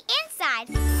check on the inside.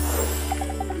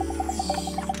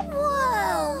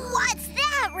 Whoa! What's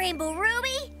that, Rainbow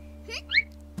Ruby?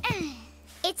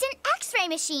 It's an X-ray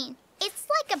machine. It's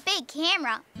like a big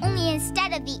camera, only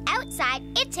instead of the outside,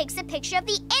 it takes a picture of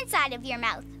the inside of your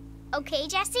mouth. Okay,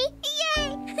 Jessie?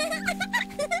 Yay!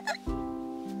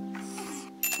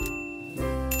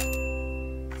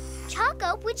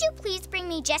 Choco, would you please bring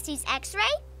me Jessie's X-ray?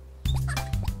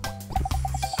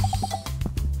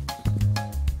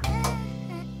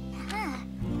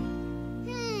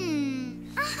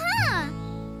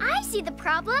 I see the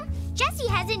problem. Jessie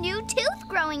has a new tooth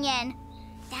growing in.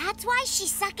 That's why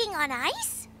she's sucking on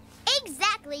ice?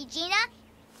 Exactly, Gina.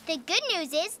 The good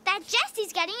news is that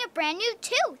Jessie's getting a brand new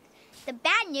tooth. The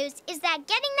bad news is that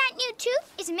getting that new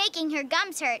tooth is making her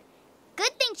gums hurt.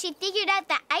 Good thing she figured out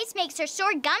that ice makes her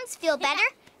sore gums feel better.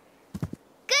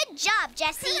 Good job,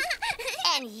 Jessie.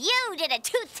 And you did a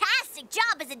tooth-tastic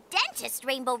job as a dentist,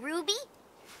 Rainbow Ruby.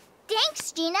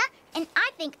 Thanks, Gina. And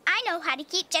I think I know how to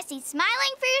keep Jessie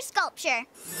smiling for your sculpture.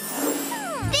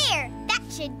 There, that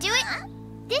should do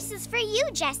it. This is for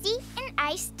you, Jessie, an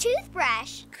ice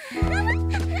toothbrush.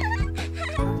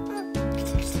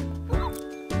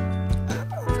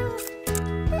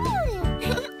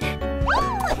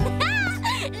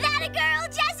 That a girl,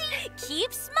 Jessie!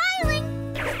 Keep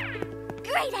smiling.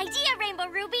 Great idea, Rainbow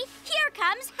Ruby. Here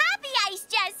comes Happy Ice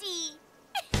Jessie.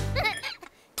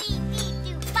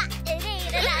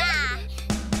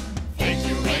 Thank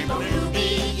you, Rainbow Ruby,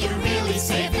 you really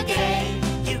saved the day.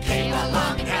 You came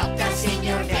along and helped us in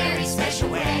your very special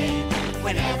way.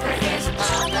 Whenever there's a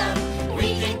problem,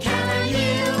 we can count on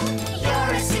you.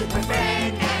 You're a super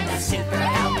friend and a super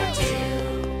helper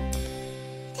too.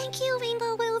 Thank you,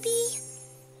 Rainbow Ruby.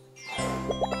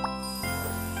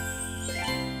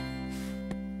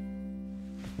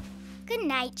 Good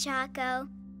night, Choco.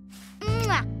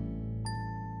 Mwah.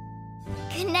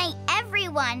 Good night,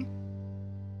 everyone.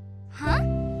 Huh?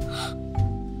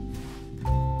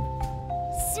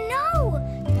 Snow!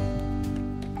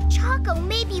 Choco,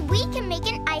 maybe we can make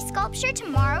an ice sculpture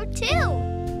tomorrow,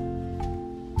 too.